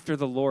 sought after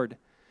the Lord.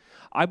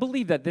 I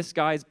believe that this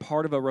guy is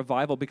part of a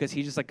revival because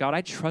he's just like, God,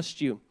 I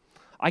trust you.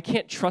 I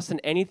can't trust in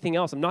anything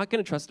else. I'm not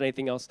going to trust in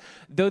anything else.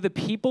 Though the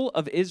people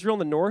of Israel in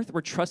the north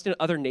were trusting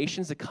other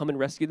nations to come and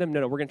rescue them,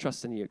 no, we're going to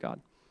trust in you, God.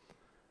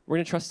 We're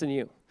going to trust in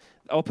you.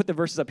 I'll put the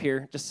verses up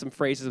here, just some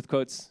phrases with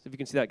quotes, if you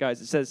can see that,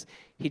 guys. It says,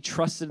 he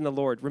trusted in the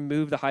Lord,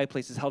 removed the high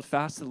places, held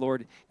fast to the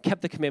Lord,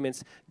 kept the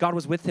commandments. God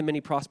was with him and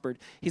he prospered.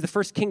 He's the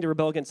first king to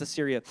rebel against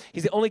Assyria.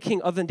 He's the only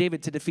king other than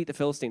David to defeat the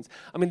Philistines.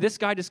 I mean, this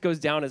guy just goes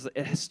down as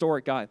a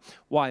historic guy.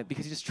 Why?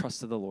 Because he just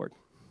trusted the Lord.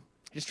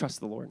 He just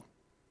trusted the Lord.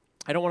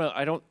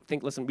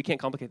 Listen, we can't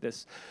complicate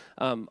this.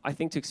 I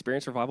think to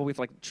experience revival, we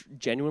have to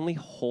genuinely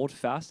hold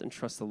fast and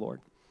trust the Lord.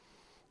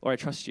 Lord, I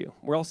trust you.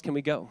 Where else can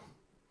we go?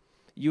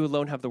 You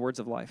alone have the words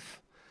of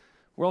life.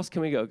 Where else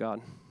can we go, God?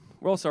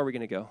 Where else are we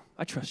going to go?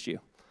 I trust you.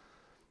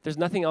 There's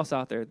nothing else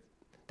out there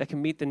that can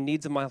meet the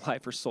needs of my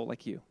life or soul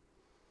like you.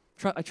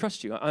 I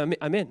trust you.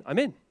 I'm in.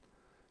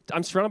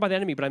 I'm surrounded by the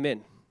enemy, but I'm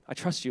in. I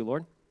trust you,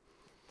 Lord.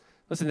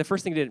 Listen, the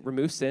first thing he did,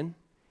 remove sin.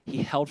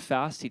 He held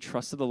fast. He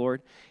trusted the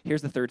Lord.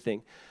 Here's the third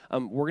thing.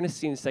 We're going to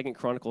see in 2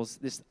 Chronicles,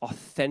 this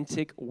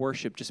authentic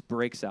worship just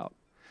breaks out.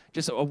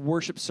 Just a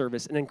worship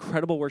service, an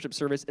incredible worship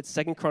service. It's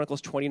 2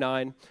 Chronicles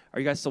 29. Are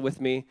you guys still with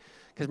me?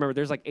 Because remember,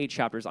 there's like 8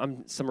 chapters.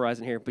 I'm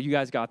summarizing here, but you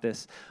guys got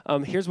this.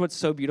 Here's what's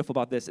so beautiful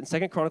about this. In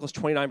 2 Chronicles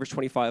 29, verse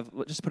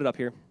 25, just put it up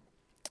here.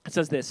 It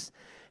says this: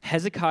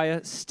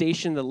 Hezekiah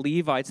stationed the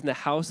Levites in the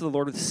house of the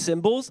Lord with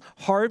cymbals,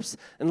 harps,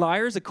 and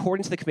lyres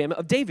according to the commandment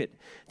of David.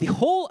 The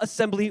whole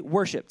assembly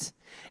worshipped,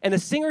 and the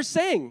singers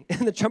sang,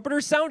 and the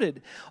trumpeters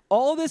sounded.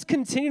 All this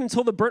continued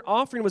until the burnt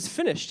offering was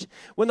finished.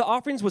 When the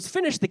offerings was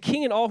finished, the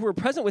king and all who were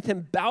present with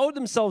him bowed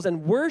themselves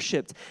and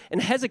worshipped.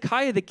 And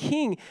Hezekiah the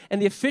king and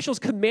the officials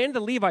commanded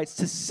the Levites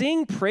to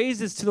sing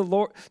praises to the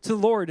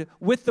Lord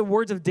with the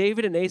words of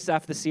David and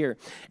Asaph the seer.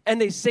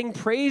 And they sang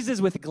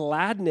praises with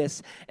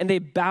gladness, and they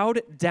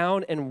bowed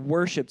down and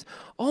worshipped.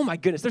 Oh my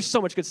goodness, there's so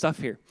much good stuff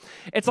here.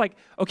 It's like,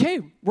 okay,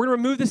 we're going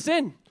to remove the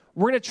sin.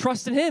 We're going to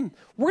trust in him.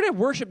 We're going to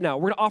worship now.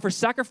 We're going to offer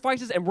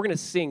sacrifices, and we're going to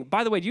sing.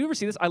 By the way, do you ever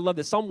see this? I love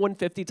this. Psalm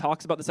 150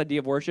 talks about this idea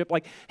of worship.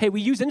 Like, hey,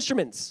 we use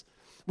instruments.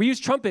 We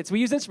use trumpets. We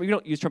use instruments. We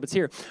don't use trumpets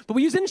here, but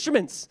we use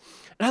instruments.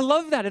 And I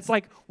love that. It's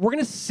like, we're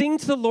going to sing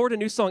to the Lord a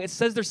new song. It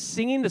says they're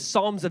singing the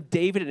Psalms of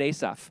David and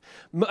Asaph.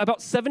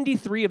 About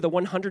 73 of the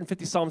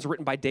 150 Psalms were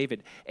written by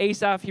David.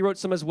 Asaph, he wrote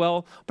some as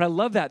well, but I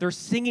love that. They're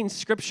singing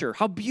Scripture.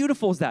 How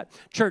beautiful is that?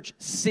 Church,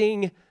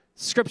 sing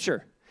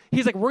Scripture.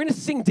 He's like, we're going to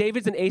sing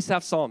David's and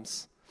Asaph's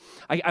Psalms.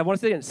 I want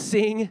to say again,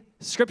 sing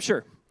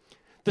Scripture.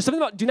 There's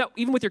something about doing that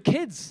even with your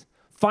kids.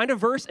 Find a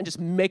verse and just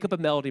make up a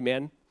melody,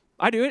 man.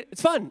 I do it.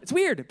 It's fun. It's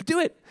weird, but do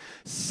it.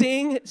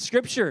 Sing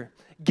Scripture.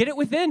 Get it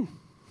within.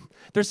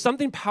 There's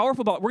something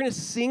powerful about it. We're going to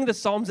sing the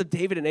Psalms of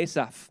David and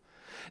Asaph.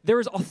 There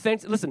is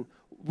authentic, listen,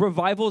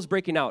 revival is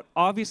breaking out.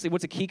 Obviously,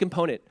 what's a key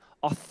component?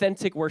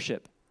 Authentic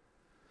worship.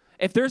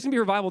 If there's going to be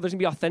revival, there's going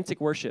to be authentic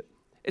worship.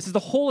 It says the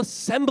whole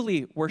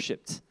assembly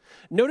worshiped.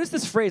 Notice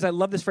this phrase. I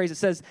love this phrase. It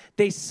says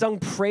they sung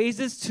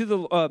praises to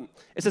the.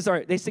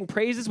 They sing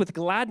praises with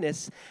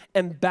gladness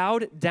and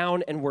bowed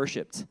down and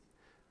worshipped.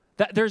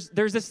 That there's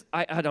this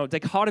I don't know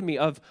dichotomy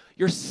of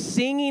you're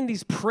singing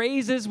these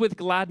praises with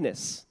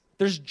gladness.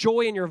 There's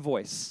joy in your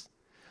voice.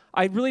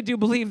 I really do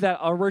believe that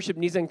our worship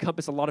needs to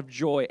encompass a lot of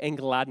joy and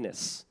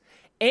gladness.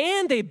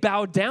 And they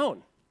bowed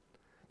down.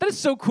 That is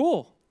so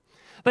cool.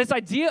 This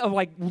idea of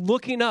like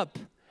looking up.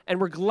 And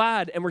we're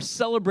glad, and we're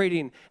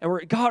celebrating, and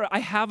we're, God, I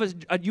have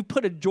you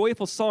put a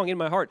joyful song in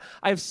my heart.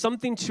 I have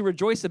something to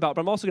rejoice about,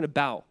 but I'm also going to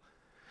bow.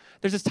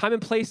 There's this time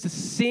and place to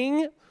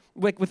sing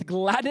with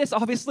gladness,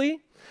 obviously,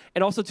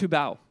 and also to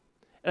bow.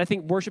 And I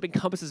think worship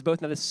encompasses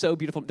both, and that is so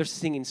beautiful. They're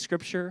singing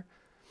Scripture,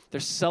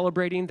 they're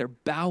celebrating, they're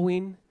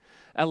bowing.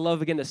 I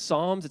love, again, the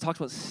Psalms. It talks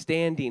about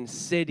standing,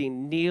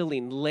 sitting,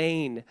 kneeling,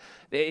 laying.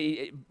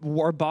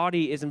 Our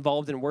body is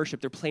involved in worship.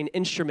 They're playing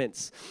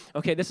instruments.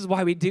 Okay, this is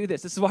why we do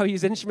this. This is why we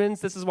use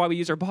instruments. This is why we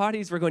use our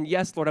bodies. We're going,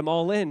 yes, Lord, I'm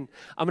all in.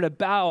 I'm going to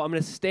bow. I'm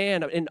going to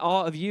stand. I'm in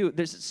awe of you.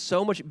 There's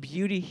so much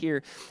beauty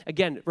here.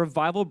 Again,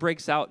 revival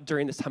breaks out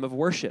during this time of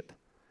worship.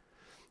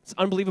 It's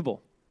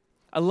unbelievable.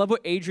 I love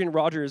what Adrian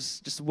Rogers,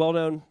 just a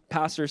well-known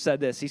pastor, said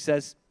this. He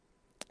says,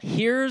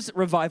 here's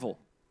revival.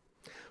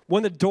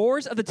 When the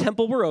doors of the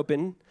temple were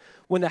open,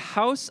 when the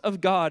house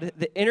of God,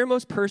 the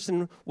innermost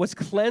person, was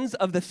cleansed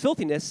of the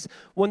filthiness,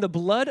 when the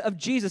blood of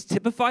Jesus,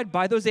 typified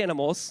by those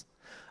animals,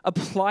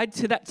 applied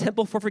to that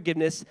temple for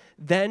forgiveness,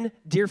 then,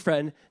 dear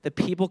friend, the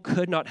people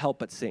could not help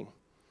but sing.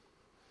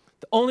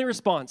 The only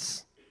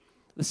response,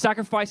 the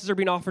sacrifices are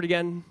being offered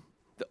again,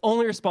 the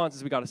only response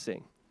is we got to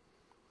sing.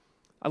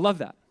 I love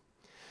that.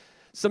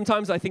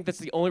 Sometimes I think that's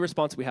the only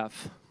response we have.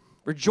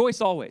 Rejoice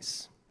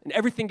always, and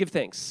everything give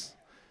thanks.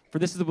 For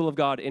this is the will of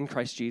God in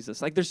Christ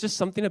Jesus. Like, there's just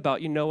something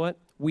about, you know what?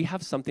 We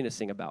have something to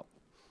sing about.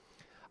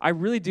 I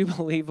really do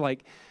believe,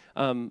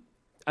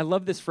 I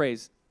love this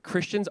phrase,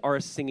 Christians are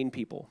a singing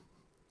people.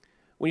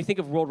 When you think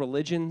of world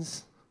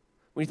religions,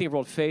 when you think of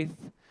world faith,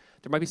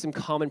 there might be some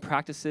common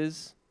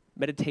practices,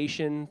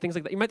 meditation, things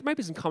like that. There might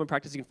be some common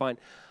practices you can find.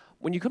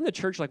 When you come to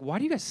church, like, why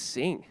do you guys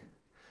sing?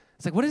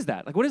 It's like, what is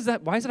that? Like, what is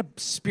that? Why is that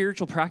a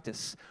spiritual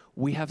practice?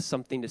 We have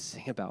something to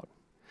sing about.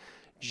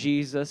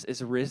 Jesus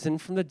is risen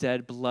from the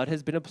dead. Blood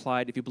has been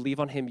applied. If you believe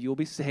on him, you will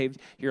be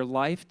saved. Your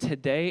life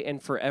today and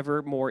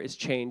forevermore is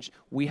changed.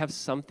 We have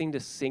something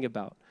to sing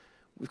about.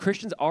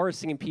 Christians are a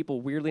singing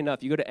people, weirdly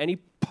enough. You go to any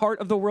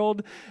part of the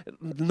world,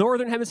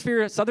 northern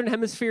hemisphere, southern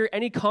hemisphere,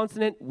 any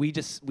continent, we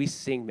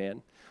sing,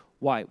 man.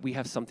 Why? We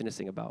have something to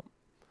sing about.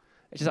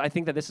 I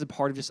think that this is a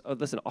part of just,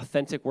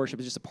 authentic worship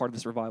is just a part of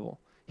this revival.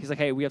 He's like,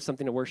 hey, we have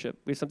something to worship.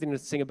 We have something to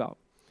sing about.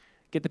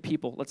 Get the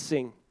people. Let's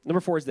sing.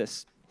 Number 4 is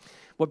this.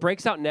 What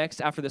breaks out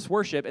next after this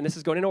worship, and this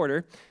is going in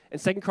order, in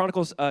 2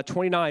 Chronicles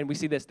 29, we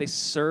see this. They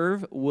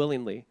serve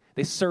willingly.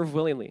 They serve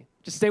willingly.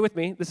 Just stay with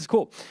me. This is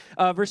cool.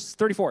 Verse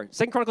 34.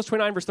 2 Chronicles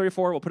 29, verse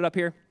 34. We'll put it up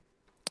here.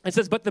 It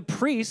says, but the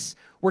priests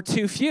were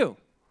too few.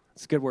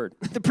 It's a good word.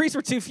 The priests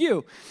were too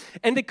few,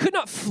 and they could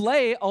not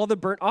flay all the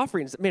burnt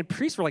offerings. Man,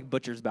 priests were like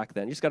butchers back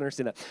then. You just got to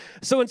understand that.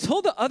 So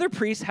until the other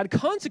priests had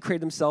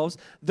consecrated themselves,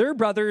 their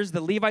brothers, the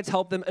Levites,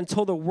 helped them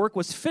until the work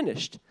was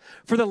finished.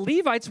 For the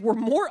Levites were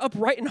more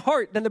upright in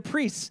heart than the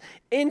priests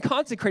in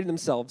consecrating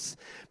themselves.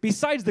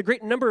 Besides the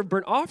great number of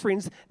burnt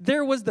offerings,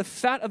 there was the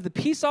fat of the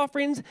peace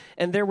offerings,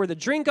 and there were the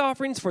drink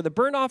offerings for the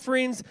burnt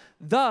offerings.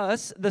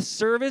 Thus, the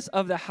service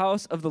of the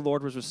house of the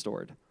Lord was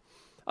restored.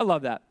 I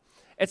love that.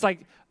 It's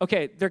like,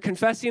 okay, they're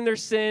confessing their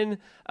sin,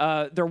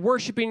 they're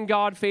worshiping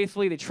God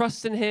faithfully, they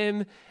trust in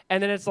him,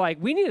 and then it's like,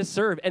 we need to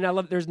serve, and I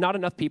love, there's not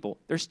enough people.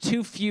 There's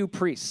too few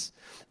priests.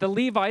 The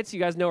Levites,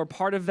 you guys know, are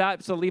part of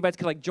that, so the Levites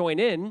could like join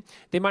in.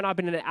 They might not have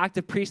been an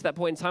active priest at that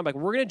point in time, like,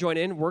 we're going to join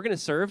in, we're going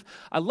to serve.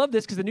 I love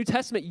this because the New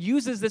Testament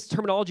uses this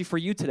terminology for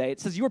you today. It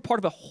says you are part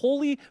of a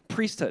holy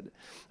priesthood,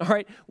 all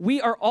right?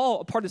 We are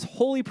all a part of this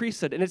holy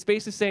priesthood, and it's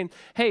basically saying,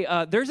 hey,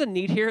 there's a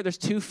need here. There's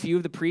too few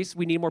of the priests.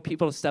 We need more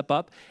people to step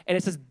up, and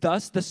it says,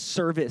 thus the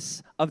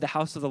service of the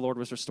house of the Lord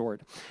was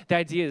restored. The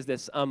idea is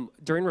this,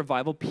 during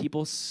revival,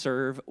 people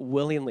serve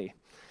willingly,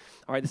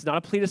 all right? This is not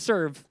a plea to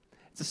serve.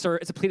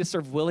 It's a plea to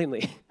serve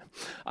willingly.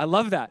 I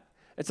love that.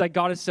 It's like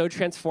God has so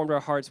transformed our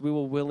hearts, we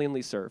will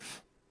willingly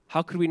serve.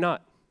 How could we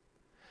not?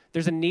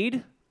 There's a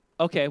need.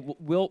 Okay,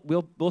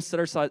 we'll set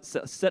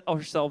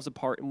ourselves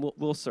apart and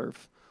we'll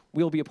serve.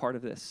 We'll be a part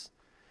of this.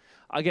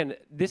 Again,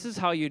 this is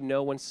how you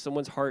know when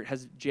someone's heart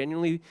has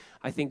genuinely,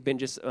 I think, been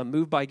just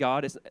moved by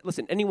God.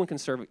 Listen, anyone can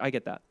serve. I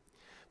get that.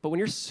 But when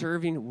you're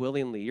serving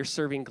willingly, you're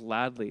serving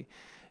gladly.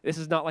 This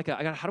is not like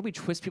how do we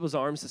twist people's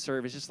arms to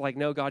serve? It's just like,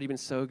 no, God, you've been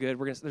so good.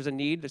 There's a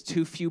need. There's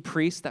too few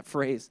priests. That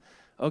phrase.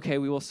 Okay,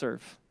 we will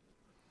serve.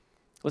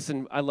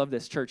 Listen, I love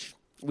this, church.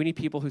 We need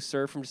people who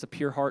serve from just a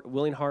pure heart,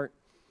 willing heart.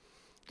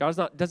 God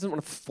doesn't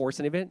want to force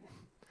any of it.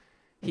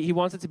 He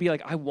wants it to be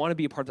like, I want to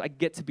be a part of it. I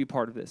get to be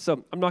part of this.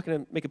 So I'm not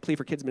going to make a plea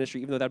for kids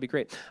ministry, even though that would be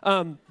great.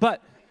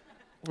 But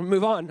we'll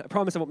move on. I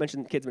promise I won't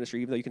mention kids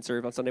ministry, even though you can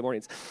serve on Sunday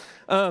mornings.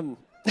 I'm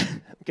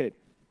kidding.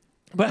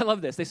 But I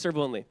love this. They serve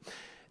willingly.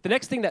 The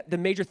next thing, the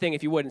major thing,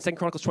 if you would, in 2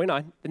 Chronicles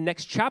 29, the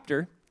next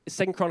chapter is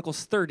 2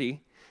 Chronicles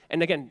 30.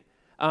 And again,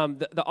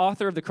 the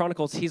author of the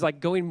Chronicles, he's like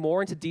going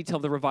more into detail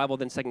of the revival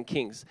than 2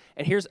 Kings.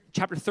 And here's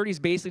chapter 30 is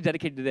basically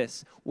dedicated to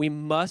this. We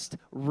must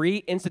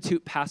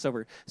reinstitute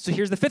Passover. So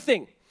here's the fifth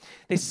thing.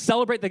 They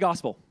celebrate the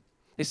gospel.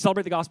 They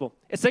celebrate the gospel.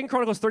 In 2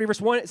 Chronicles 30,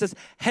 verse 1, it says,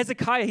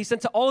 Hezekiah, he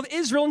sent to all of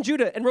Israel and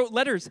Judah and wrote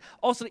letters,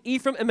 also to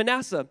Ephraim and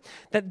Manasseh,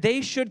 that they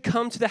should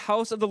come to the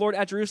house of the Lord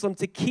at Jerusalem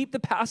to keep the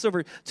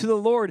Passover to the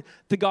Lord,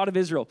 the God of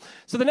Israel.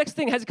 So the next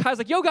thing, Hezekiah's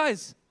like, yo,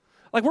 guys,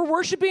 like we're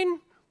worshiping,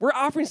 we're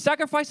offering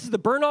sacrifices, the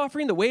burnt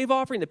offering, the wave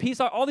offering, the peace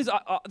offering, all these,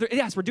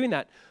 yes, we're doing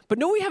that. But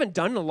no, we haven't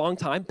done in a long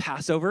time,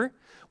 Passover.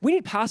 We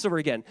need Passover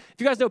again.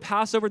 If you guys know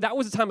Passover, that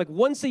was a time like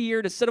once a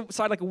year to set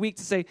aside like a week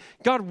to say,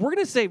 God, we're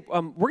going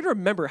to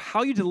remember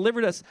how you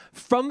delivered us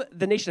from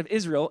the nation of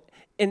Israel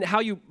and how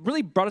you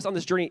really brought us on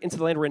this journey into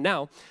the land we're in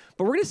now.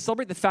 But we're going to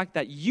celebrate the fact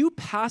that you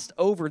passed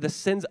over the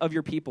sins of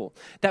your people,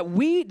 that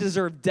we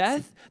deserve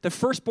death. The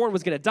firstborn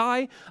was going to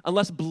die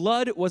unless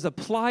blood was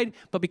applied.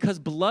 But because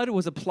blood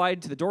was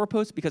applied to the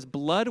doorpost, because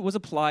blood was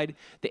applied,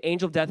 the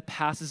angel of death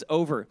passes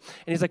over. And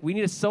he's like, we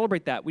need to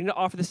celebrate that. We need to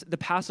offer the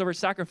Passover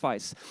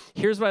sacrifice.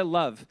 Here's what I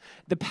love.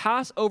 The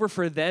Passover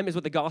for them is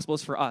what the gospel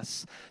is for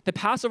us. The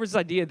Passover is this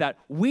idea that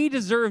we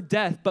deserve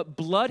death, but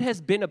blood has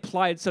been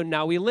applied, so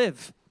now we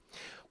live.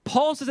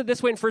 Paul says it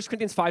this way in 1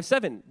 Corinthians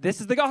 5:7.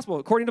 This is the gospel,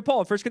 according to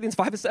Paul, 1 Corinthians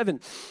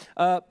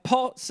 5:7.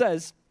 Paul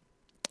says,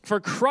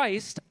 for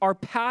Christ, our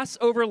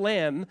Passover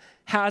lamb,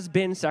 has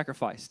been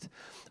sacrificed.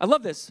 I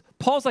love this.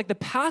 Paul's like, the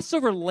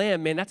Passover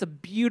lamb, man, that's a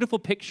beautiful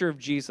picture of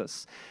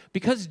Jesus.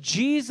 Because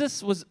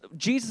Jesus'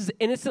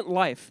 innocent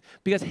life,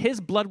 because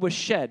his blood was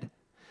shed,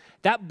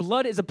 that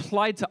blood is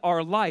applied to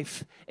our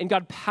life, and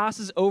God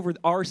passes over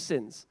our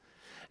sins.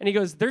 And he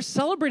goes, they're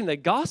celebrating the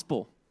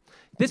gospel.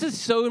 This is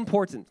so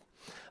important.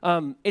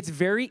 It's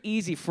very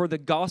easy for the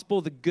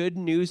gospel, the good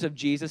news of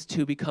Jesus,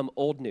 to become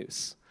old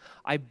news.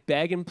 I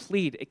beg and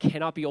plead, it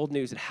cannot be old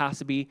news. It has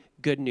to be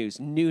good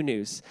news, new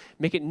news.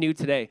 Make it new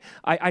today.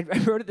 I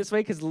wrote it this way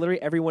because literally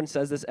everyone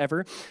says this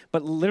ever,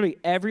 but literally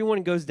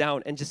everyone goes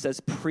down and just says,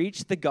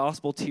 preach the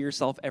gospel to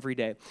yourself every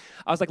day.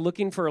 I was like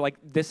looking for like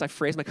this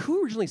phrase, I'm like,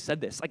 who originally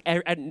said this? Like,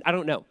 I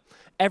don't know.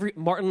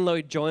 Martin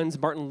Lloyd-Jones,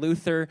 Martin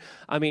Luther,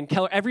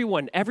 Keller,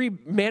 everyone, every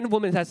man and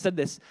woman has said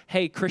this.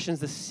 Hey, Christians,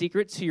 the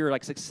secret to your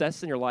like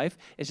success in your life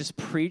is just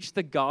preach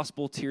the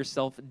gospel to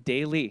yourself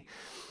daily.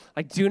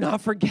 Like, do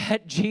not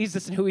forget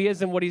Jesus and who he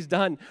is and what he's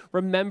done.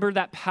 Remember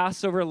that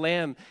Passover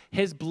lamb.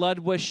 His blood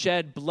was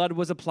shed. Blood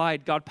was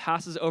applied. God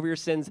passes over your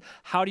sins.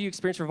 How do you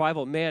experience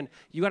revival? Man,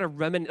 you got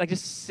to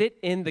just sit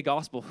in the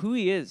gospel, who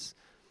he is.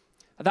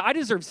 That I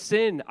deserve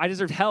sin. I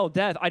deserve hell,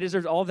 death. I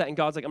deserve all of that. And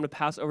God's like, I'm going to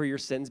pass over your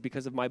sins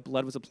because of my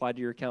blood was applied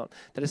to your account.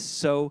 That is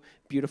so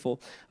beautiful.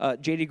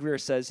 J.D. Greear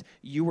says,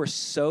 you were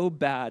so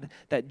bad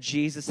that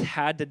Jesus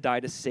had to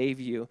die to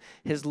save you.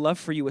 His love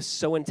for you was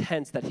so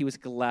intense that he was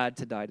glad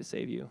to die to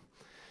save you.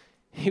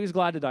 He was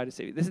glad to die to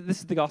save you. This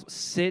is the gospel.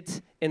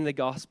 Sit in the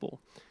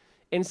gospel.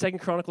 In 2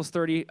 Chronicles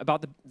 30,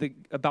 about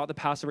the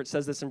Passover, it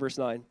says this in verse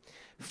 9.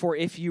 For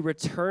if you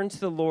return to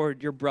the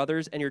Lord, your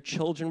brothers and your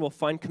children will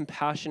find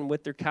compassion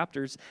with their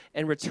captors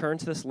and return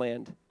to this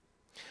land.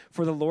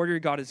 For the Lord your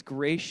God is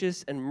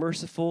gracious and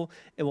merciful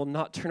and will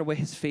not turn away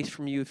his face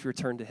from you if you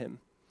return to him.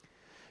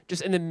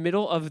 Just in the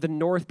middle of the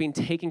north being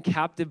taken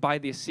captive by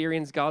the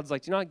Assyrians, God's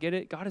like, do you not get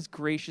it? God is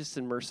gracious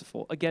and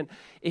merciful. Again,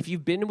 if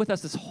you've been with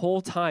us this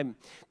whole time,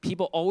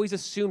 people always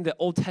assume that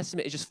Old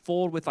Testament is just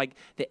full with like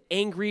the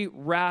angry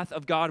wrath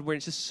of God, where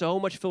it's just so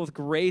much filled with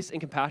grace and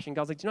compassion.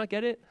 God's like, do you not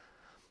get it?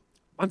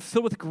 I'm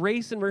filled with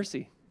grace and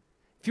mercy.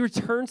 If you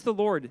return to the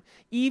Lord,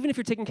 even if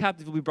you're taken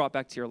captive, you'll be brought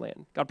back to your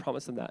land. God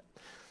promised them that.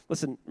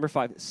 Listen, number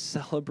 5,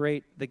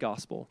 celebrate the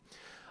gospel.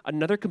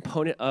 Another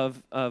component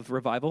of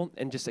revival,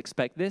 and just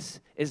expect this,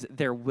 is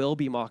there will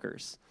be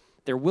mockers.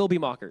 There will be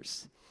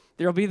mockers.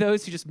 There will be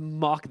those who just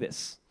mock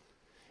this.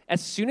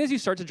 As soon as you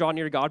start to draw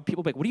near to God, people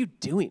will be like, what are you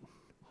doing?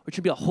 Would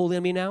you be holy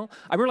on me now?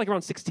 I remember like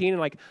around 16 and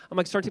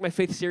I'm starting to take my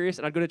faith serious,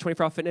 and I'd go to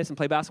 24-hour fitness and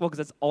play basketball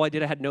because that's all I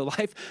did. I had no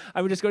life.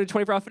 I would just go to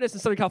 24-hour fitness in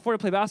Southern California,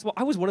 play basketball.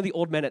 I was one of the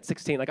old men at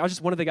 16. I was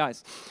just one of the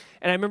guys.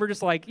 And I remember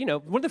just one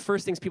of the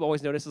first things people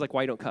always notice is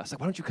why you don't cuss.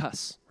 Why don't you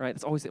cuss, right?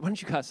 That's always, why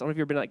don't you cuss? I don't know if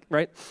you've ever been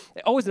right? I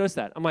always notice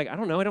that. I'm like, I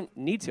don't know. I don't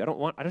need to.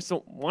 I just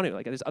don't want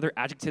to. There's other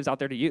adjectives out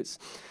there to use.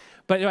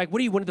 But they're like, what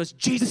are you, one of those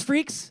Jesus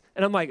freaks?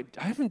 And I'm like,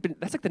 I haven't been,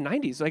 that's like the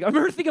 90s. I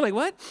remember thinking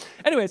what?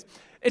 Anyways,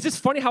 it's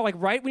just funny how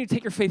right when you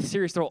take your faith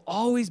serious, there will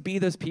always be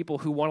those people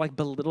who want to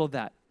belittle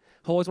that,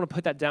 who always want to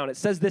put that down. It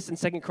says this in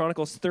 2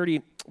 Chronicles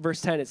 30,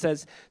 verse 10. It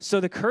says, so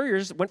the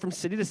couriers went from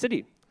city to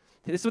city.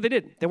 This is what they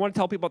did. They wanted to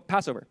tell people about the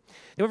Passover.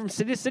 They went from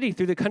city to city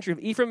through the country of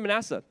Ephraim and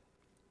Manasseh,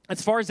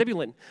 as far as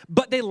Zebulun.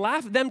 But they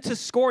laughed them to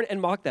scorn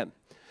and mocked them.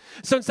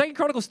 So in 2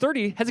 Chronicles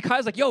 30,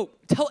 Hezekiah's like, yo,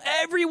 tell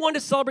everyone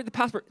to celebrate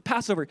the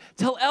Passover.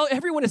 Tell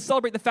everyone to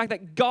celebrate the fact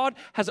that God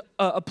has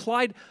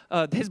applied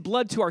his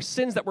blood to our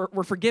sins that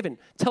were forgiven.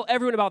 Tell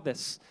everyone about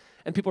this.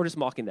 And people are just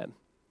mocking them.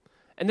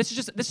 And this is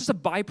just a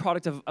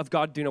byproduct of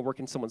God doing a work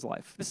in someone's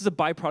life. This is a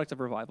byproduct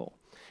of revival.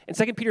 In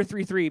 2 Peter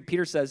 3:3,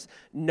 Peter says,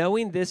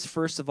 knowing this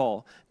first of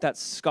all, that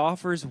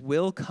scoffers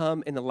will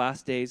come in the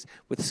last days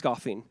with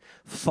scoffing,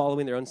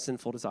 following their own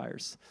sinful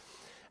desires.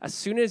 As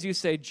soon as you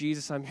say,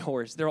 Jesus, I'm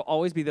yours, there will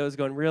always be those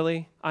going,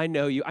 really? I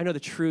know you. I know the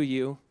true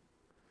you.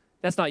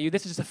 That's not you.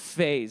 This is just a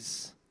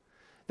phase.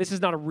 This is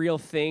not a real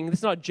thing. This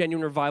is not a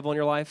genuine revival in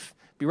your life.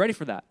 Be ready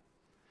for that.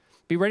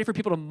 Be ready for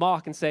people to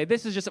mock and say,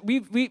 this is just,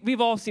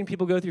 we've all seen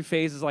people go through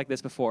phases like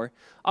this before.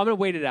 I'm going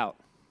to wait it out.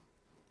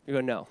 You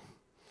go, no,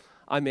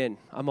 I'm in.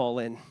 I'm all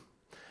in.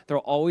 There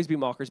will always be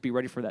mockers. Be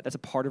ready for that. That's a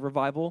part of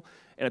revival.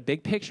 In a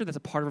big picture, that's a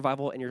part of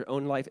revival in your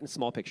own life in a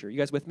small picture. You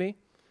guys with me?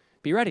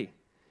 Be ready.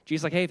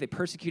 Jesus is like, hey, if they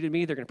persecuted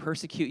me, they're going to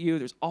persecute you.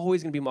 There's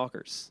always going to be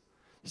mockers.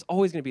 There's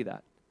always going to be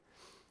that.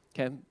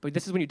 Okay? But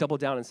this is when you double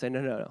down and say,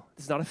 no.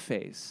 This is not a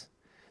phase.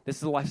 This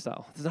is a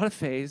lifestyle. This is not a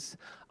phase.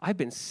 I've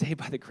been saved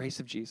by the grace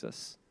of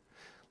Jesus.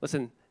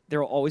 Listen, there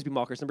will always be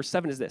mockers. Number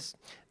 7 is this.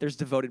 There's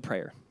devoted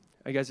prayer.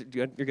 Are you guys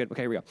good? You're good.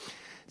 Okay, here we go.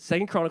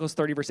 2 Chronicles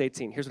 30, verse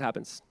 18. Here's what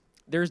happens.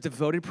 There's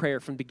devoted prayer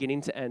from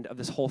beginning to end of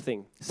this whole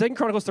thing. 2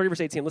 Chronicles 30,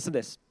 verse 18. Listen to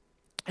this.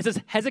 It says,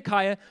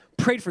 Hezekiah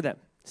prayed for them,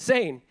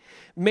 saying,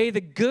 may the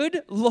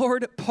good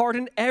Lord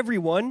pardon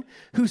everyone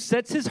who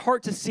sets his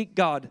heart to seek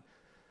God,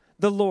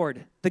 the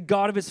Lord, the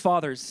God of his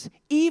fathers,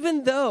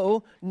 even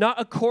though not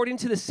according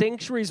to the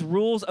sanctuary's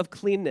rules of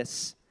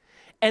cleanness.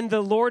 And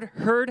the Lord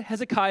heard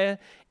Hezekiah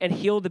and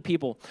healed the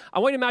people. I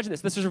want you to imagine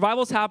this. This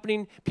revival is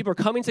happening. People are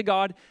coming to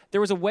God.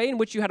 There was a way in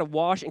which you had to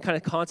wash and kind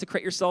of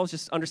consecrate yourselves,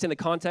 just understand the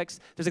context.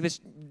 There's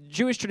this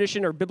Jewish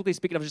tradition, or biblically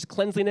speaking, of just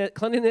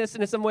cleanliness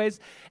in some ways.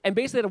 And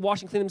basically they had to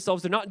wash and clean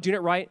themselves. They're not doing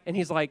it right. And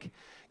he's like,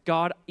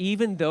 God,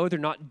 even though they're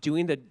not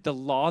doing the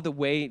law the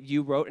way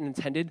you wrote and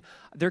intended,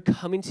 they're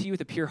coming to you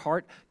with a pure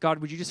heart. God,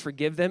 would you just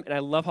forgive them? And I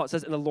love how it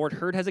says, and the Lord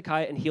heard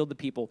Hezekiah and healed the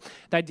people.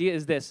 The idea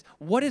is this.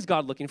 What is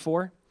God looking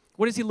for?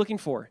 What is he looking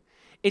for?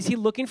 Is he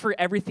looking for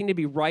everything to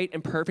be right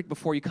and perfect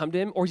before you come to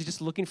him, or is he just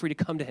looking for you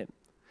to come to him?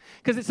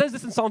 Because it says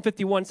this in Psalm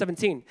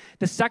 51:17.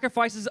 The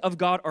sacrifices of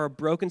God are a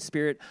broken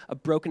spirit, a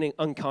broken and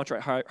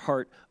uncontrite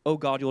heart. Oh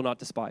God, you will not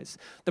despise.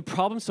 The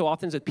problem so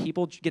often is that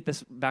people get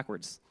this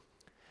backwards.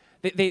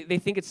 They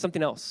think it's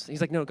something else.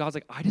 He's like, no, God's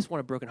like, I just want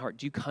a broken heart.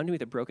 Do you come to me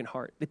with a broken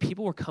heart? The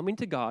people were coming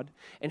to God,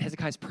 and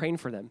Hezekiah's praying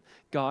for them.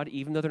 God,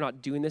 even though they're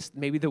not doing this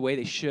maybe the way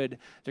they should,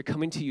 they're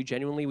coming to you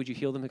genuinely. Would you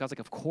heal them? And God's like,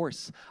 of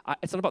course.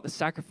 It's not about the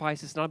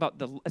sacrifice. It's not about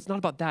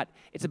that.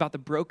 It's about the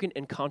broken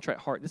and contrite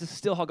heart. This is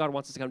still how God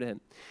wants us to come to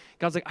him.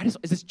 God's like, is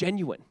this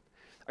genuine?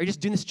 Are you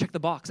just doing this to check the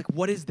box? Like,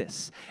 what is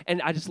this?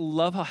 And I just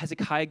love how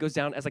Hezekiah goes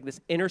down as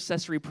this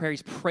intercessory prayer.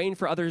 He's praying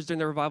for others during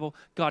the revival.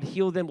 God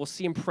heal them. We'll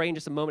see him pray in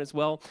just a moment as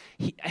well.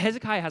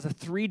 Hezekiah has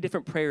 3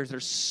 different prayers that are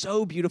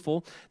so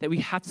beautiful that we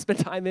have to spend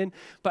time in.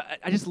 But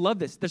I just love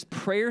this. There's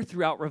prayer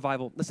throughout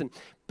revival. Listen,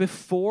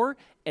 before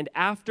and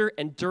after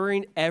and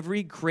during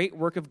every great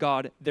work of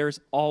God, there's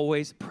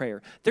always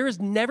prayer. There has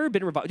never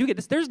been revival. Do you get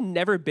this? There's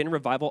never been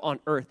revival on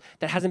earth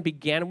that hasn't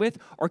began with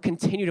or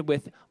continued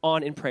with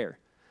on in prayer.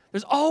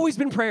 There's always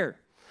been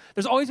prayer.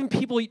 There's always been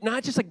people,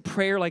 not just like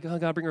prayer, like, oh,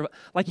 God, bring revival,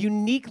 like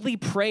uniquely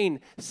praying,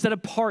 set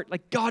apart,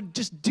 like, God,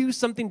 just do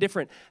something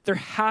different. There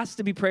has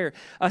to be prayer.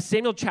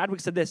 Samuel Chadwick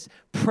said this,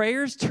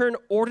 prayers turn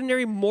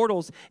ordinary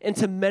mortals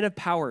into men of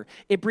power.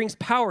 It brings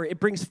power, it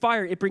brings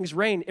fire, it brings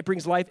rain, it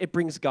brings life, it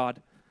brings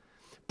God.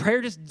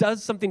 Prayer just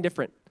does something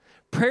different.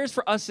 Prayers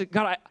for us,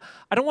 God,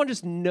 I don't want to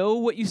just know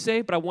what you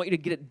say, but I want you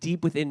to get it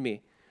deep within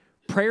me.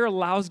 Prayer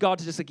allows God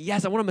to just like,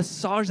 yes, I want to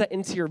massage that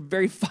into your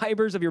very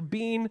fibers of your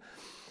being.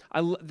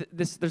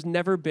 There's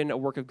never been a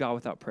work of God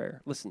without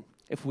prayer. Listen,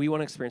 if we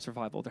want to experience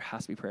revival, there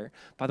has to be prayer.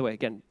 By the way,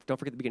 again, don't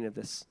forget the beginning of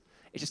this.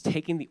 It's just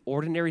taking the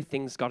ordinary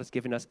things God has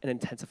given us and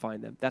intensifying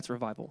them. That's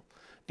revival.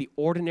 The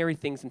ordinary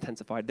things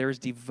intensified. There is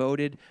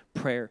devoted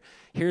prayer.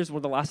 Here's one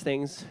of the last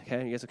things.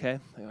 Okay, you guys okay?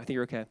 I think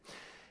you're okay.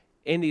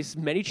 In these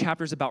many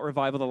chapters about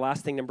revival, the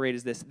last thing, number 8,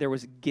 is this. There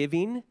was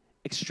giving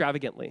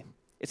extravagantly.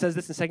 It says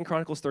this in 2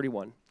 Chronicles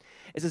 31.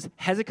 It says,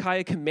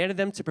 Hezekiah commanded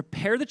them to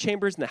prepare the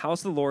chambers in the house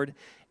of the Lord,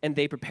 and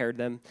they prepared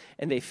them,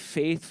 and they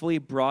faithfully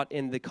brought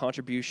in the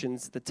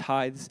contributions, the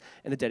tithes,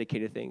 and the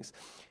dedicated things.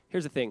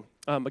 Here's the thing.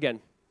 Again,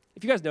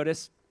 if you guys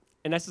notice,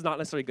 and this is not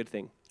necessarily a good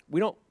thing, we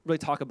don't really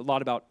talk a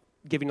lot about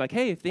giving like,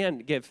 hey, if they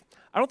end, give.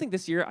 I don't think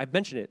this year I've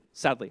mentioned it,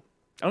 sadly.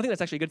 I don't think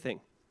that's actually a good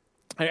thing.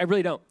 I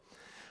really don't.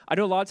 I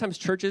know a lot of times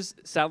churches,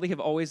 sadly, have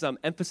always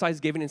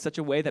emphasized giving in such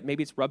a way that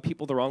maybe it's rubbed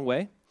people the wrong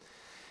way.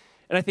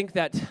 And I think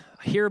that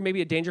here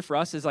maybe a danger for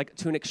us is like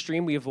to an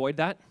extreme we avoid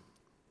that.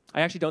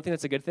 I actually don't think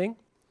that's a good thing.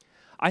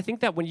 I think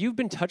that when you've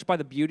been touched by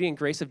the beauty and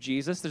grace of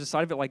Jesus, there's a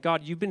side of it like,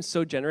 God, you've been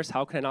so generous.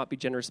 How can I not be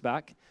generous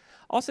back?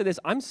 I'll say this.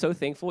 I'm so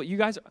thankful. You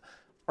guys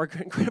are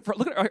incredible.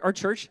 Look at our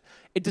church.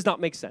 It does not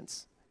make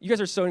sense. You guys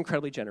are so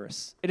incredibly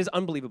generous. It is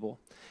unbelievable.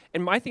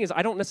 And my thing is,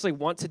 I don't necessarily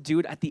want to do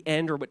it at the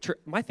end or what church.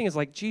 My thing is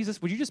like, Jesus,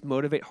 would you just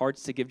motivate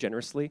hearts to give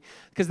generously?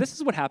 Because this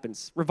is what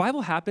happens.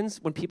 Revival happens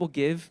when people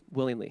give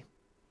willingly.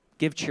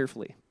 Give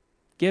cheerfully.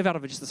 Give out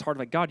of just this heart of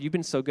like, God, you've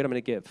been so good, I'm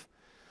going to give.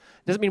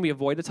 Doesn't mean we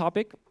avoid the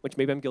topic, which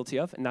maybe I'm guilty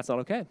of, and that's not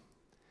okay.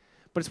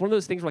 But it's one of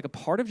those things where like a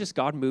part of just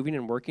God moving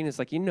and working is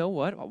like, you know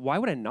what? Why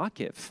would I not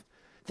give?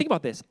 Think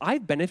about this.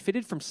 I've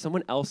benefited from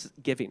someone else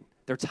giving.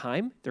 Their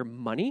time, their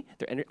money,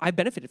 their energy. I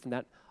benefited from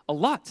that a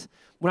lot.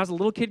 When I was a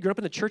little kid, growing up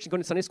in the church and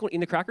going to Sunday school,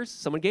 eating the crackers,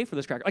 someone gave for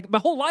those crackers. Like my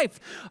whole life,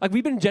 like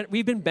we've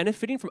been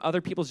benefiting from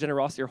other people's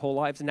generosity our whole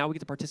lives, and now we get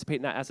to participate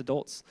in that as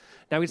adults.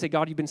 Now we say,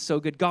 God, you've been so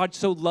good. God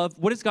so love.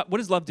 What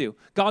does love do?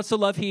 God so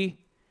love,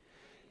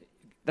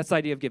 that's the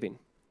idea of giving.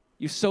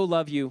 You so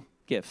love, you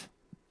give.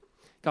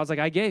 God's like,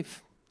 I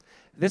gave.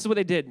 This is what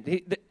they did.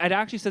 It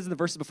actually says in the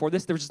verses before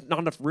this, there was just not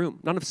enough room,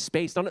 not enough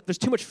space. There's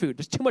too much food.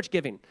 There's too much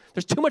giving.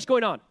 There's too much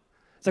going on.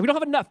 It's like, we don't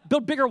have enough.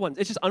 Build bigger ones.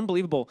 It's just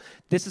unbelievable.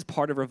 This is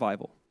part of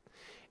revival.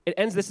 It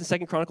ends this in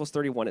 2 Chronicles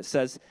 31. It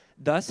says,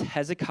 thus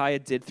Hezekiah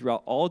did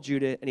throughout all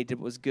Judah, and he did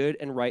what was good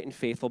and right and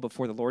faithful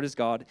before the Lord his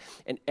God,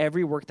 and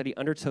every work that he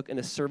undertook in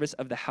the service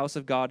of the house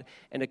of God,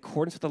 in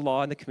accordance with the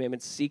law and the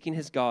commandments, seeking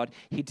his God,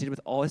 he did with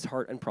all his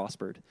heart and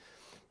prospered.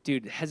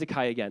 Dude,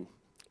 Hezekiah again,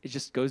 it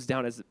just goes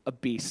down as a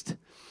beast.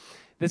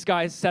 This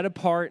guy is set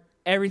apart,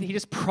 everything, he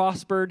just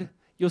prospered.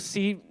 You'll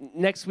see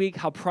next week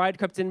how pride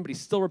crept in, but he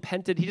still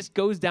repented. He just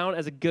goes down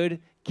as a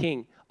good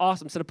king.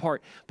 Awesome, set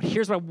apart. But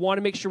here's what I want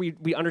to make sure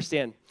we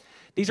understand.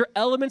 These are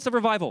elements of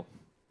revival.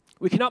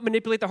 We cannot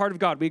manipulate the heart of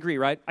God. We agree,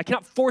 right? I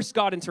cannot force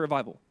God into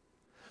revival.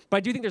 But I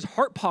do think there's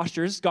heart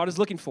postures God is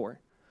looking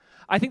for.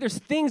 I think there's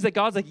things that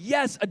God's like,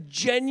 yes, a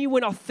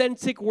genuine,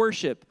 authentic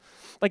worship.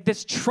 Like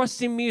this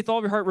trusting me with all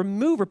of your heart.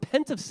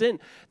 Repent of sin.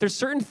 There's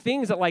certain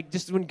things that like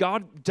just when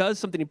God does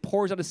something, he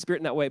pours out his spirit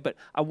in that way. But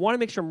I want to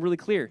make sure I'm really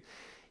clear.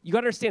 You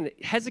got to understand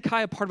that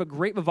Hezekiah, part of a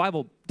great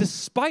revival,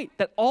 despite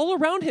that all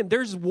around him,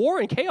 there's war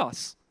and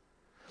chaos.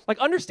 Like,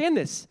 understand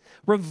this.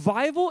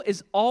 Revival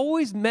is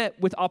always met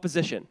with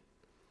opposition.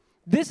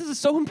 This is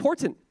so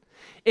important.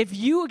 If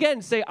you,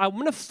 again, say, I'm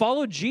going to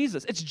follow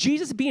Jesus, it's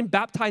Jesus being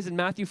baptized in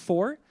Matthew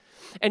 4,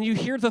 and you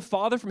hear the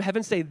Father from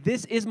heaven say,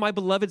 this is my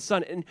beloved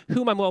Son, in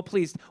whom I'm well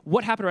pleased.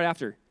 What happened right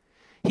after?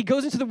 He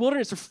goes into the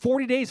wilderness for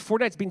 40 days,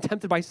 40 nights, being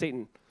tempted by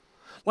Satan.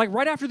 Like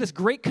right after this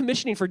great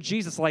commissioning for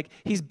Jesus, like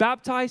he's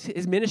baptized,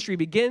 his ministry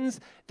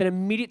begins, then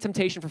immediate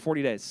temptation for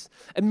 40 days.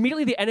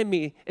 Immediately the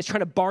enemy is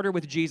trying to barter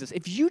with Jesus.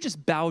 If you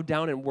just bow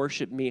down and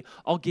worship me,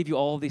 I'll give you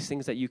all of these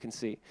things that you can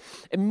see.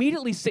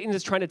 Immediately Satan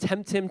is trying to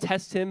tempt him,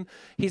 test him.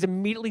 He's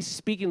immediately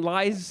speaking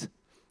lies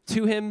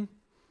to him.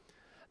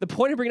 The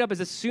point of bringing it up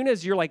is as soon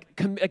as you're like,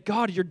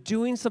 God, you're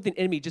doing something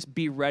in me, just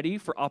be ready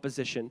for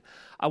opposition.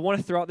 I want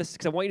to throw out this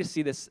because I want you to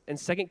see this. In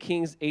 2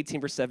 Kings 18,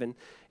 verse 7,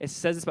 it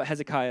says this about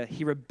Hezekiah.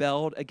 He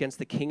rebelled against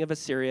the king of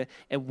Assyria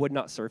and would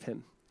not serve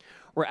him.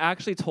 We're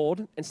actually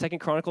told in 2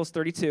 Chronicles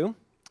 32,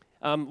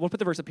 we'll put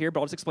the verse up here, but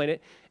I'll just explain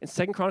it. In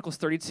 2 Chronicles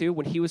 32,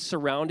 when he was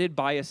surrounded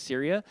by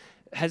Assyria,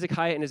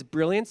 Hezekiah in his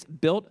brilliance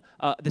built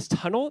this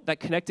tunnel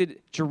that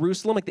connected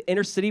Jerusalem, like the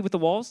inner city with the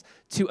walls,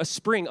 to a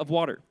spring of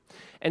water.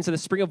 And so the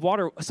spring of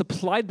water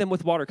supplied them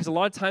with water. Because a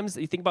lot of times,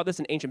 you think about this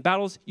in ancient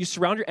battles, you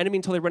surround your enemy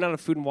until they run out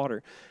of food and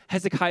water.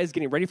 Hezekiah is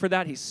getting ready for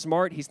that. He's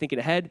smart. He's thinking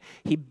ahead.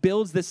 He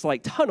builds this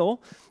like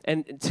tunnel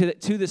and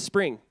to this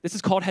spring. This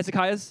is called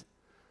Hezekiah's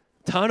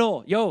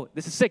Tunnel. Yo,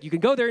 this is sick. You can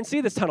go there and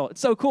see this tunnel.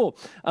 It's so cool.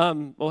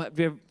 Well,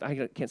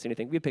 I can't see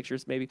anything. We have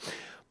pictures, maybe.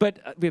 But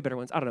we have better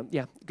ones. I don't know.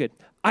 Yeah, good.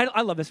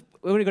 I love this.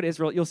 When we go to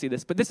Israel, you'll see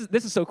this. But this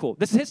is so cool.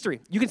 This is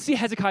history. You can see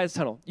Hezekiah's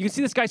tunnel. You can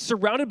see this guy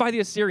surrounded by the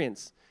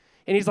Assyrians.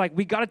 And he's like,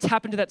 we got to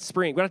tap into that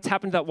spring. We got to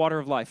tap into that water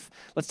of life.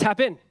 Let's tap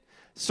in.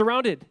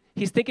 Surrounded.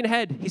 He's thinking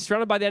ahead. He's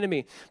surrounded by the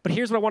enemy. But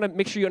here's what I want to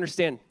make sure you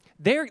understand.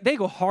 They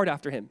go hard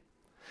after him.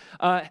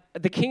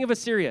 The king of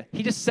Assyria,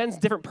 he just sends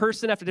different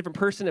person after different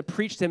person to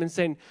preach to him and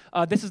saying,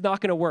 this is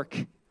not going to work.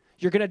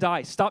 You're going to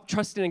die. Stop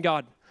trusting in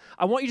God.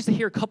 I want you just to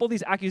hear a couple of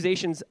these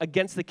accusations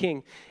against the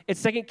king.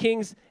 It's 2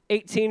 Kings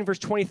 18, verse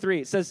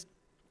 23. It says,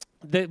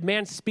 the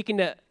man speaking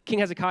to King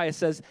Hezekiah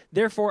says,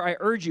 therefore I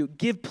urge you,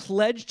 give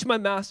pledge to my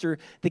master,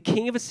 the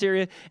king of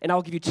Assyria, and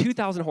I'll give you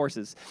 2,000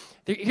 horses.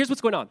 Here's what's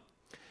going on.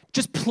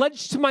 Just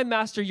pledge to my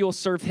master you'll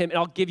serve him, and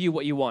I'll give you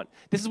what you want.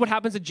 This is what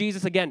happens to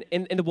Jesus again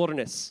in the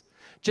wilderness.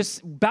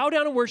 Just bow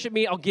down and worship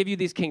me, I'll give you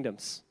these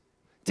kingdoms.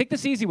 Take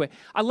this easy way.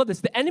 I love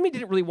this. The enemy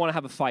didn't really want to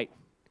have a fight.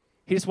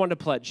 He just wanted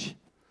to pledge.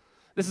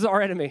 This is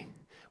our enemy.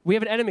 We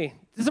have an enemy.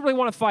 He doesn't really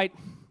want to fight.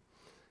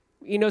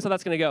 He knows how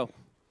that's going to go.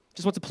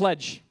 Just wants to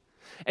pledge.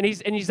 And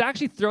he's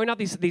actually throwing out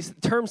these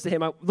terms to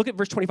him. Look at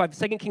verse 25,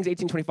 2 Kings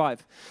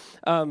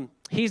 18:25.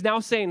 He's now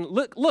saying,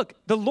 look,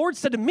 the Lord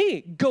said to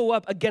me, go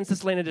up against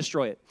this land and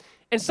destroy it.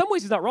 In some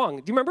ways, he's not wrong.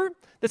 Do you remember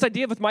this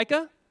idea with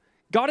Micah?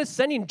 God is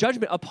sending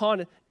judgment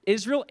upon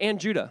Israel and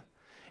Judah.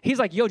 He's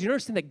like, yo, do you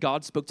understand that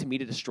God spoke to me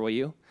to destroy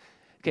you?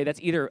 Okay, that's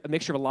either a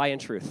mixture of a lie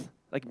and truth.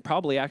 Like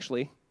probably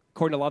actually,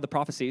 according to a lot of the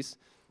prophecies,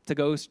 to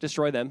go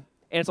destroy them.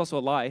 And it's also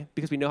a lie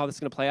because we know how this is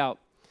going to play out.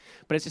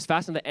 But it's just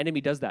fascinating the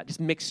enemy does that. Just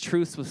mix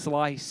truths with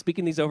lie. He's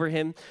speaking these over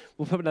him.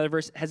 We'll put another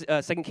verse, 2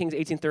 Kings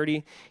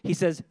 18:30. He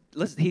says,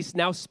 he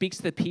now speaks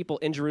to the people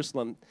in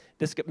Jerusalem,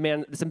 this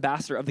man, this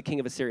ambassador of the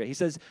king of Assyria. He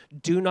says,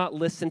 do not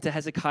listen to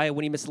Hezekiah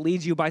when he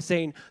misleads you by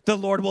saying, the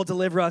Lord will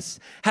deliver us.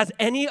 Has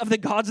any of the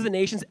gods of the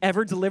nations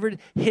ever delivered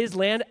his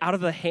land out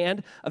of the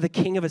hand of the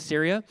king of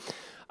Assyria?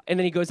 And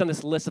then he goes down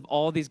this list of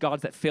all of these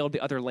gods that failed the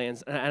other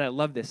lands. And I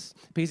love this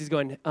because he's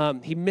going,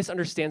 he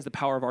misunderstands the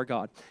power of our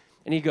God.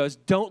 And he goes,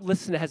 don't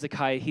listen to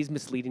Hezekiah. He's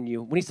misleading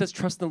you. When he says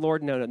trust in the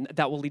Lord, no,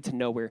 that will lead to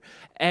nowhere.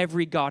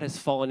 Every God has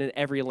fallen in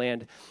every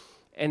land.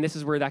 And this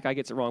is where that guy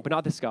gets it wrong, but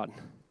not this God.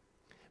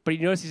 But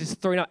you notice he's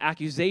just throwing out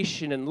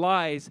accusation and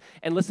lies.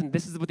 And listen,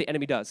 this is what the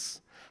enemy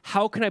does.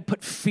 How can I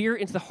put fear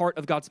into the heart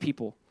of God's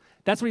people?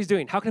 That's what he's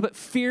doing. How can I put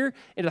fear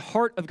into the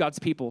heart of God's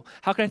people?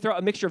 How can I throw out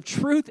a mixture of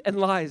truth and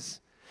lies?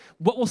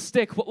 What will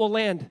stick? What will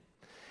land?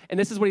 And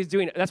this is what he's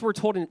doing. That's what we're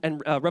told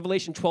in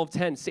Revelation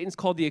 12:10. Satan's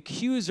called the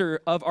accuser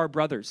of our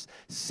brothers.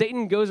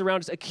 Satan goes around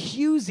just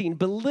accusing,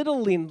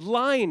 belittling,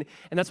 lying.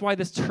 And that's why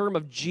this term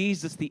of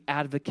Jesus, the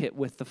advocate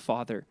with the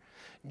Father.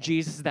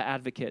 Jesus is the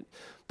advocate.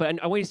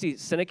 But I want you to see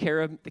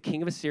Sennacherib, the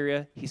king of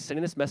Assyria. He's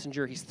sending this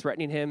messenger. He's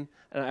threatening him.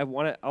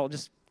 And I'll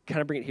just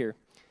kind of bring it here.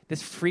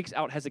 This freaks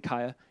out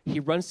Hezekiah. He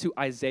runs to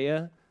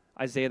Isaiah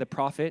the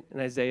prophet, in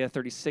Isaiah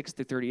 36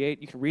 through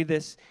 38. You can read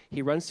this.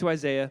 He runs to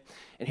Isaiah,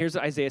 and here's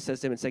what Isaiah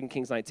says to him in 2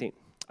 Kings 19.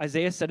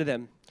 Isaiah said to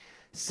them,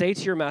 say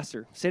to your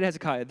master, say to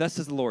Hezekiah, thus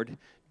says the Lord,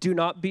 do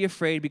not be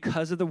afraid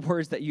because of the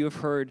words that you have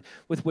heard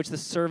with which the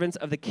servants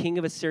of the king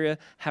of Assyria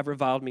have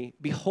reviled me.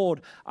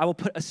 Behold, I will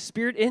put a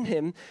spirit in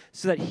him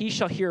so that he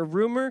shall hear a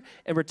rumor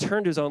and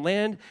return to his own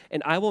land,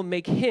 and I will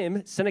make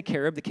him,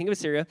 Sennacherib, the king of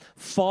Assyria,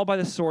 fall by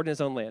the sword in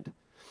his own land.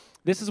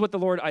 This is what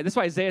this is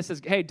why Isaiah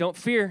says, hey, don't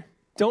fear.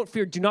 Don't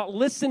fear. Do not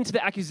listen to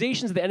the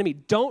accusations of the enemy.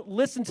 Don't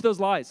listen to those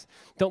lies.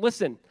 Don't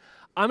listen.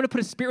 I'm going to put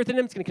a spirit within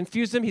him. It's going to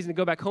confuse him. He's going to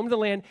go back home to the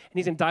land, and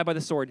he's going to die by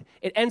the sword.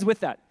 It ends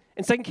with that.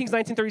 In 2 Kings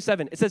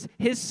 19:37, it says,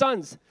 his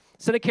sons,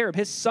 Sennacherib,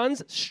 his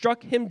sons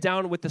struck him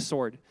down with the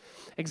sword.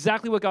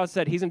 Exactly what God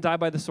said. He's going to die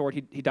by the sword.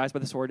 He dies by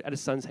the sword at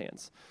his son's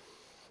hands.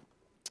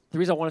 The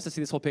reason I want us to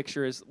see this whole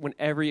picture is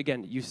whenever,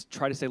 again, you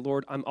try to say,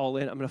 Lord, I'm all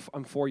in.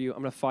 I'm for you. I'm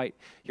going to fight.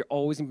 You're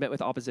always met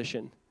with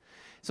opposition.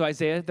 So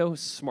Hezekiah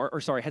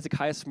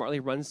smartly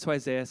runs to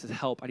Isaiah and says,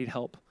 help, I need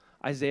help.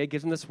 Isaiah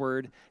gives him this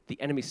word. The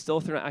enemy's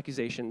still throwing out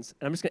accusations.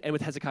 And I'm just going to end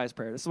with Hezekiah's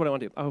prayer. This is what I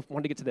want to do. I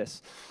want to get to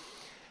this.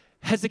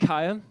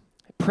 Hezekiah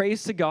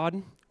prays to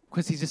God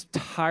because he's just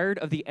tired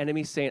of the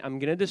enemy saying, I'm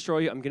going to destroy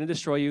you. I'm going to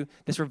destroy you.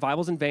 This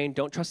revival's in vain.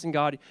 Don't trust in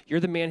God. You're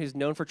the man who's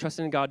known for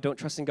trusting in God. Don't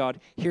trust in God.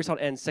 Here's how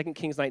it ends. 2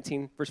 Kings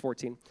 19, verse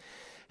 14.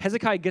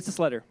 Hezekiah gets this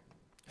letter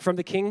from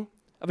the king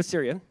of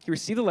Assyria. He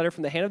received the letter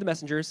from the hand of the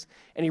messengers,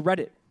 and he read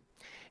it.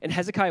 And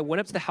Hezekiah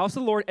went up to the house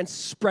of the Lord and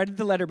spread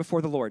the letter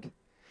before the Lord.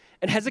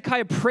 And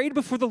Hezekiah prayed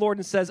before the Lord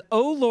and says,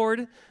 O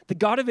Lord, the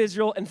God of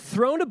Israel,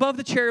 enthroned above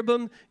the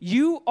cherubim,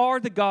 you are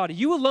the God,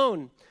 you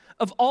alone.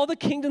 Of all the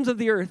kingdoms of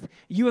the earth,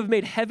 you have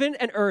made heaven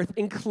and earth.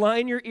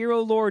 Incline your ear,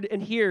 O Lord,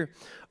 and hear.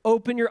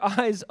 Open your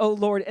eyes, O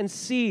Lord, and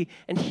see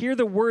and hear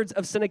the words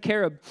of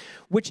Sennacherib,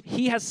 which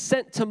he has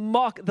sent to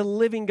mock the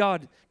living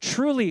God.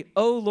 Truly,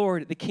 O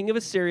Lord, the king of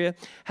Assyria,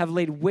 have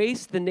laid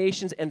waste the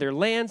nations and their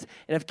lands,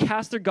 and have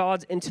cast their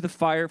gods into the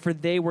fire, for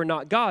they were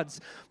not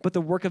gods, but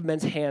the work of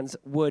men's hands,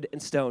 wood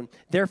and stone.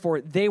 Therefore,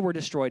 they were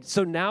destroyed.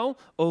 So now,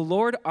 O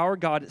Lord, our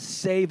God,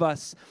 save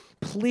us,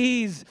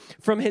 please,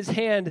 from his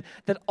hand,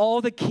 that all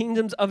the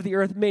kingdoms of the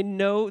earth may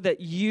know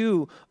that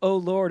you, O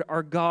Lord,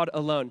 are God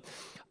alone.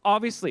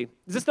 Obviously,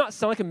 does this not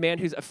sound like a man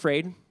who's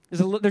afraid?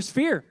 There's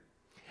fear.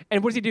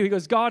 And what does he do? He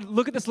goes, God,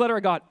 look at this letter I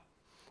got.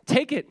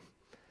 Take it.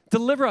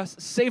 Deliver us.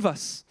 Save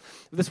us.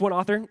 This one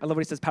author, I love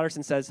what he says,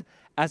 Patterson says,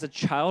 as a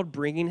child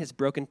bringing his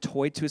broken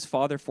toy to his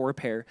father for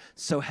repair,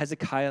 so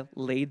Hezekiah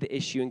laid the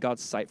issue in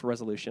God's sight for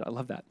resolution. I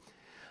love that.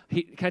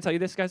 Can I tell you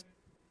this, guys?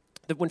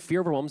 That when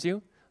fear overwhelms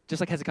you, just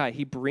like Hezekiah,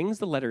 he brings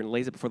the letter and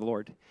lays it before the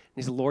Lord. And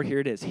he says, Lord, here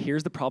it is.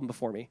 Here's the problem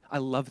before me. I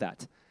love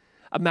that.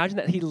 Imagine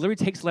that he literally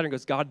takes the letter and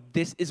goes, God,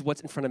 this is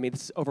what's in front of me.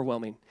 This is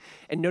overwhelming.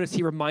 And notice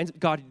he reminds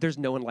God, there's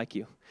no one like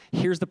you.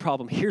 Here's the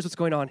problem. Here's what's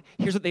going on.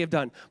 Here's what they have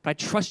done. But I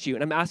trust you,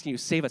 and I'm asking you,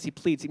 save us. He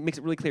pleads. He makes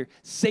it really clear.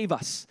 Save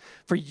us.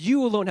 For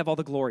you alone have all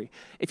the glory.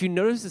 If you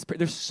notice this prayer,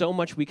 there's so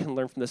much we can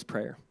learn from this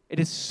prayer. It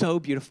is so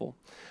beautiful.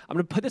 I'm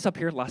going to put this up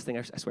here. Last thing,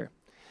 I swear.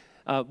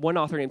 One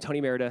author named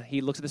Tony Merida,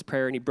 he looks at this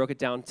prayer and he broke it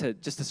down to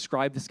just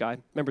describe this guy.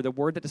 Remember, the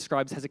word that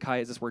describes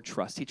Hezekiah is this word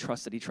trust. He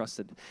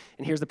trusted.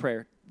 And here's the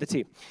prayer, the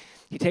T.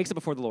 He takes it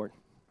before the Lord.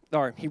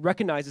 Or he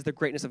recognizes the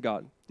greatness of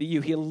God, the you.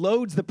 He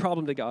unloads the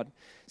problem to God.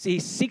 See, he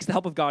seeks the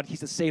help of God. He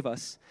says, save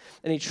us.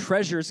 And he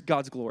treasures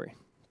God's glory.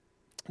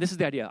 This is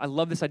the idea. I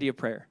love this idea of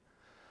prayer.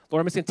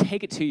 Lord, I'm just going to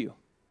take it to you.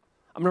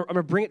 I'm going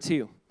to bring it to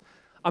you.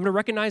 I'm going to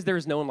recognize there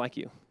is no one like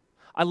you.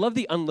 I love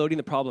the unloading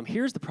the problem.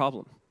 Here's the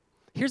problem.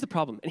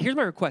 And here's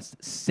my request.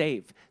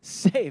 Save.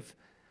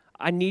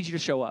 I need you to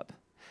show up.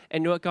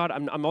 And you know what, God?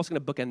 I'm also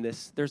going to bookend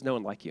this. There's no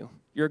one like you.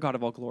 You're a God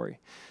of all glory.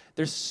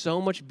 There's so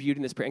much beauty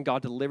in this prayer, and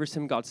God delivers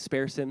him. God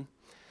spares him.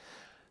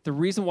 The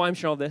reason why I'm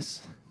sharing all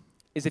this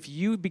is if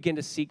you begin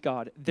to seek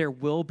God, there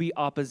will be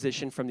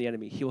opposition from the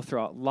enemy. He will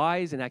throw out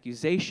lies and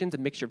accusations, a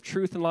mixture of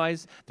truth and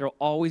lies. There will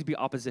always be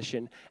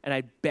opposition. And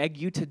I beg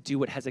you to do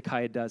what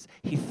Hezekiah does.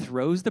 He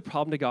throws the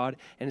problem to God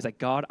and he's like,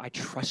 God, I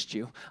trust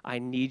you. I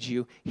need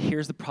you.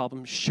 Here's the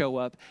problem. Show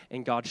up.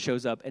 And God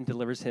shows up and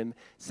delivers him.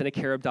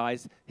 Sennacherib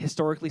dies.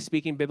 Historically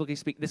speaking, biblically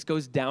speaking, this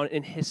goes down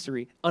in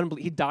history.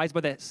 He dies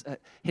by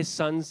his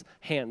son's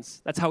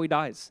hands. That's how he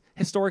dies.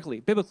 Historically,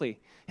 biblically,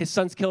 his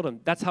sons killed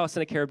him. That's how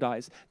Sennacherib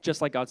dies,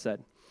 just like God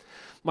said.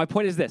 My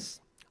point is this.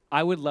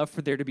 I would love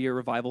for there to be a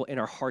revival in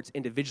our hearts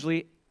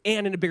individually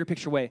and in a bigger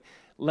picture way.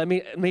 Let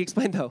me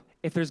explain, though.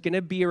 If there's going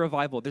to be a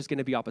revival, there's going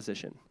to be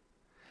opposition.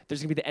 There's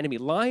going to be the enemy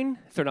lying,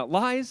 throwing out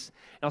lies,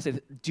 and I'll say,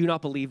 do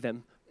not believe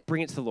them.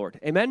 Bring it to the Lord.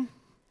 Amen?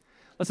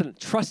 Listen,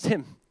 trust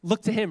him.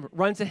 Look to him.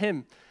 Run to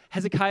him.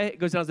 Hezekiah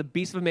goes down as a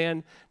beast of a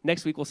man.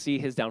 Next week, we'll see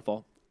his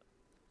downfall.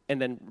 And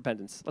then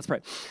repentance. Let's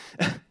pray.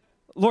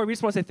 Lord, we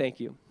just want to say thank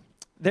you.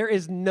 There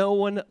is no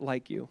one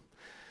like you.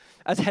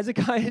 As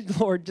Hezekiah,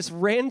 Lord, just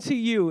ran to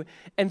you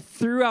and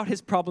threw out his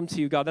problem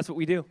to you, God, that's what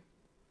we do.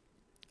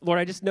 Lord,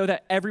 I just know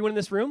that everyone in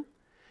this room,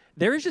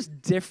 there is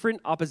just different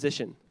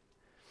opposition.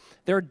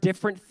 There are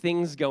different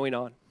things going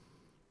on.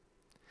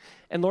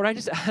 And Lord, I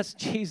just ask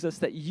Jesus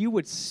that you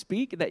would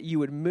speak, that you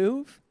would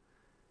move,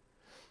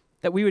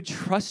 that we would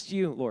trust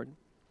you, Lord.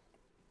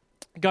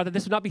 God, that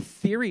this would not be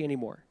theory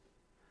anymore.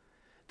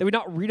 That we would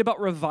not read about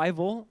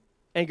revival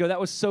and go, that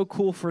was so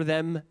cool for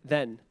them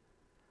then.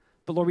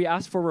 But Lord, we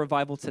ask for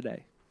revival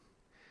today.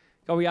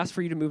 God, we ask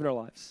for you to move in our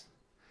lives.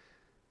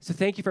 So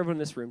thank you for everyone in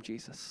this room,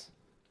 Jesus.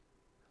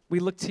 We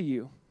look to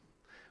you.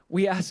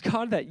 We ask,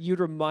 God, that you'd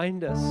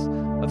remind us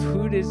of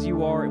who it is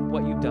you are and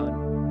what you've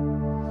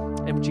done.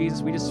 And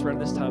Jesus, we just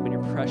surrender this time in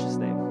your precious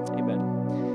name. Amen.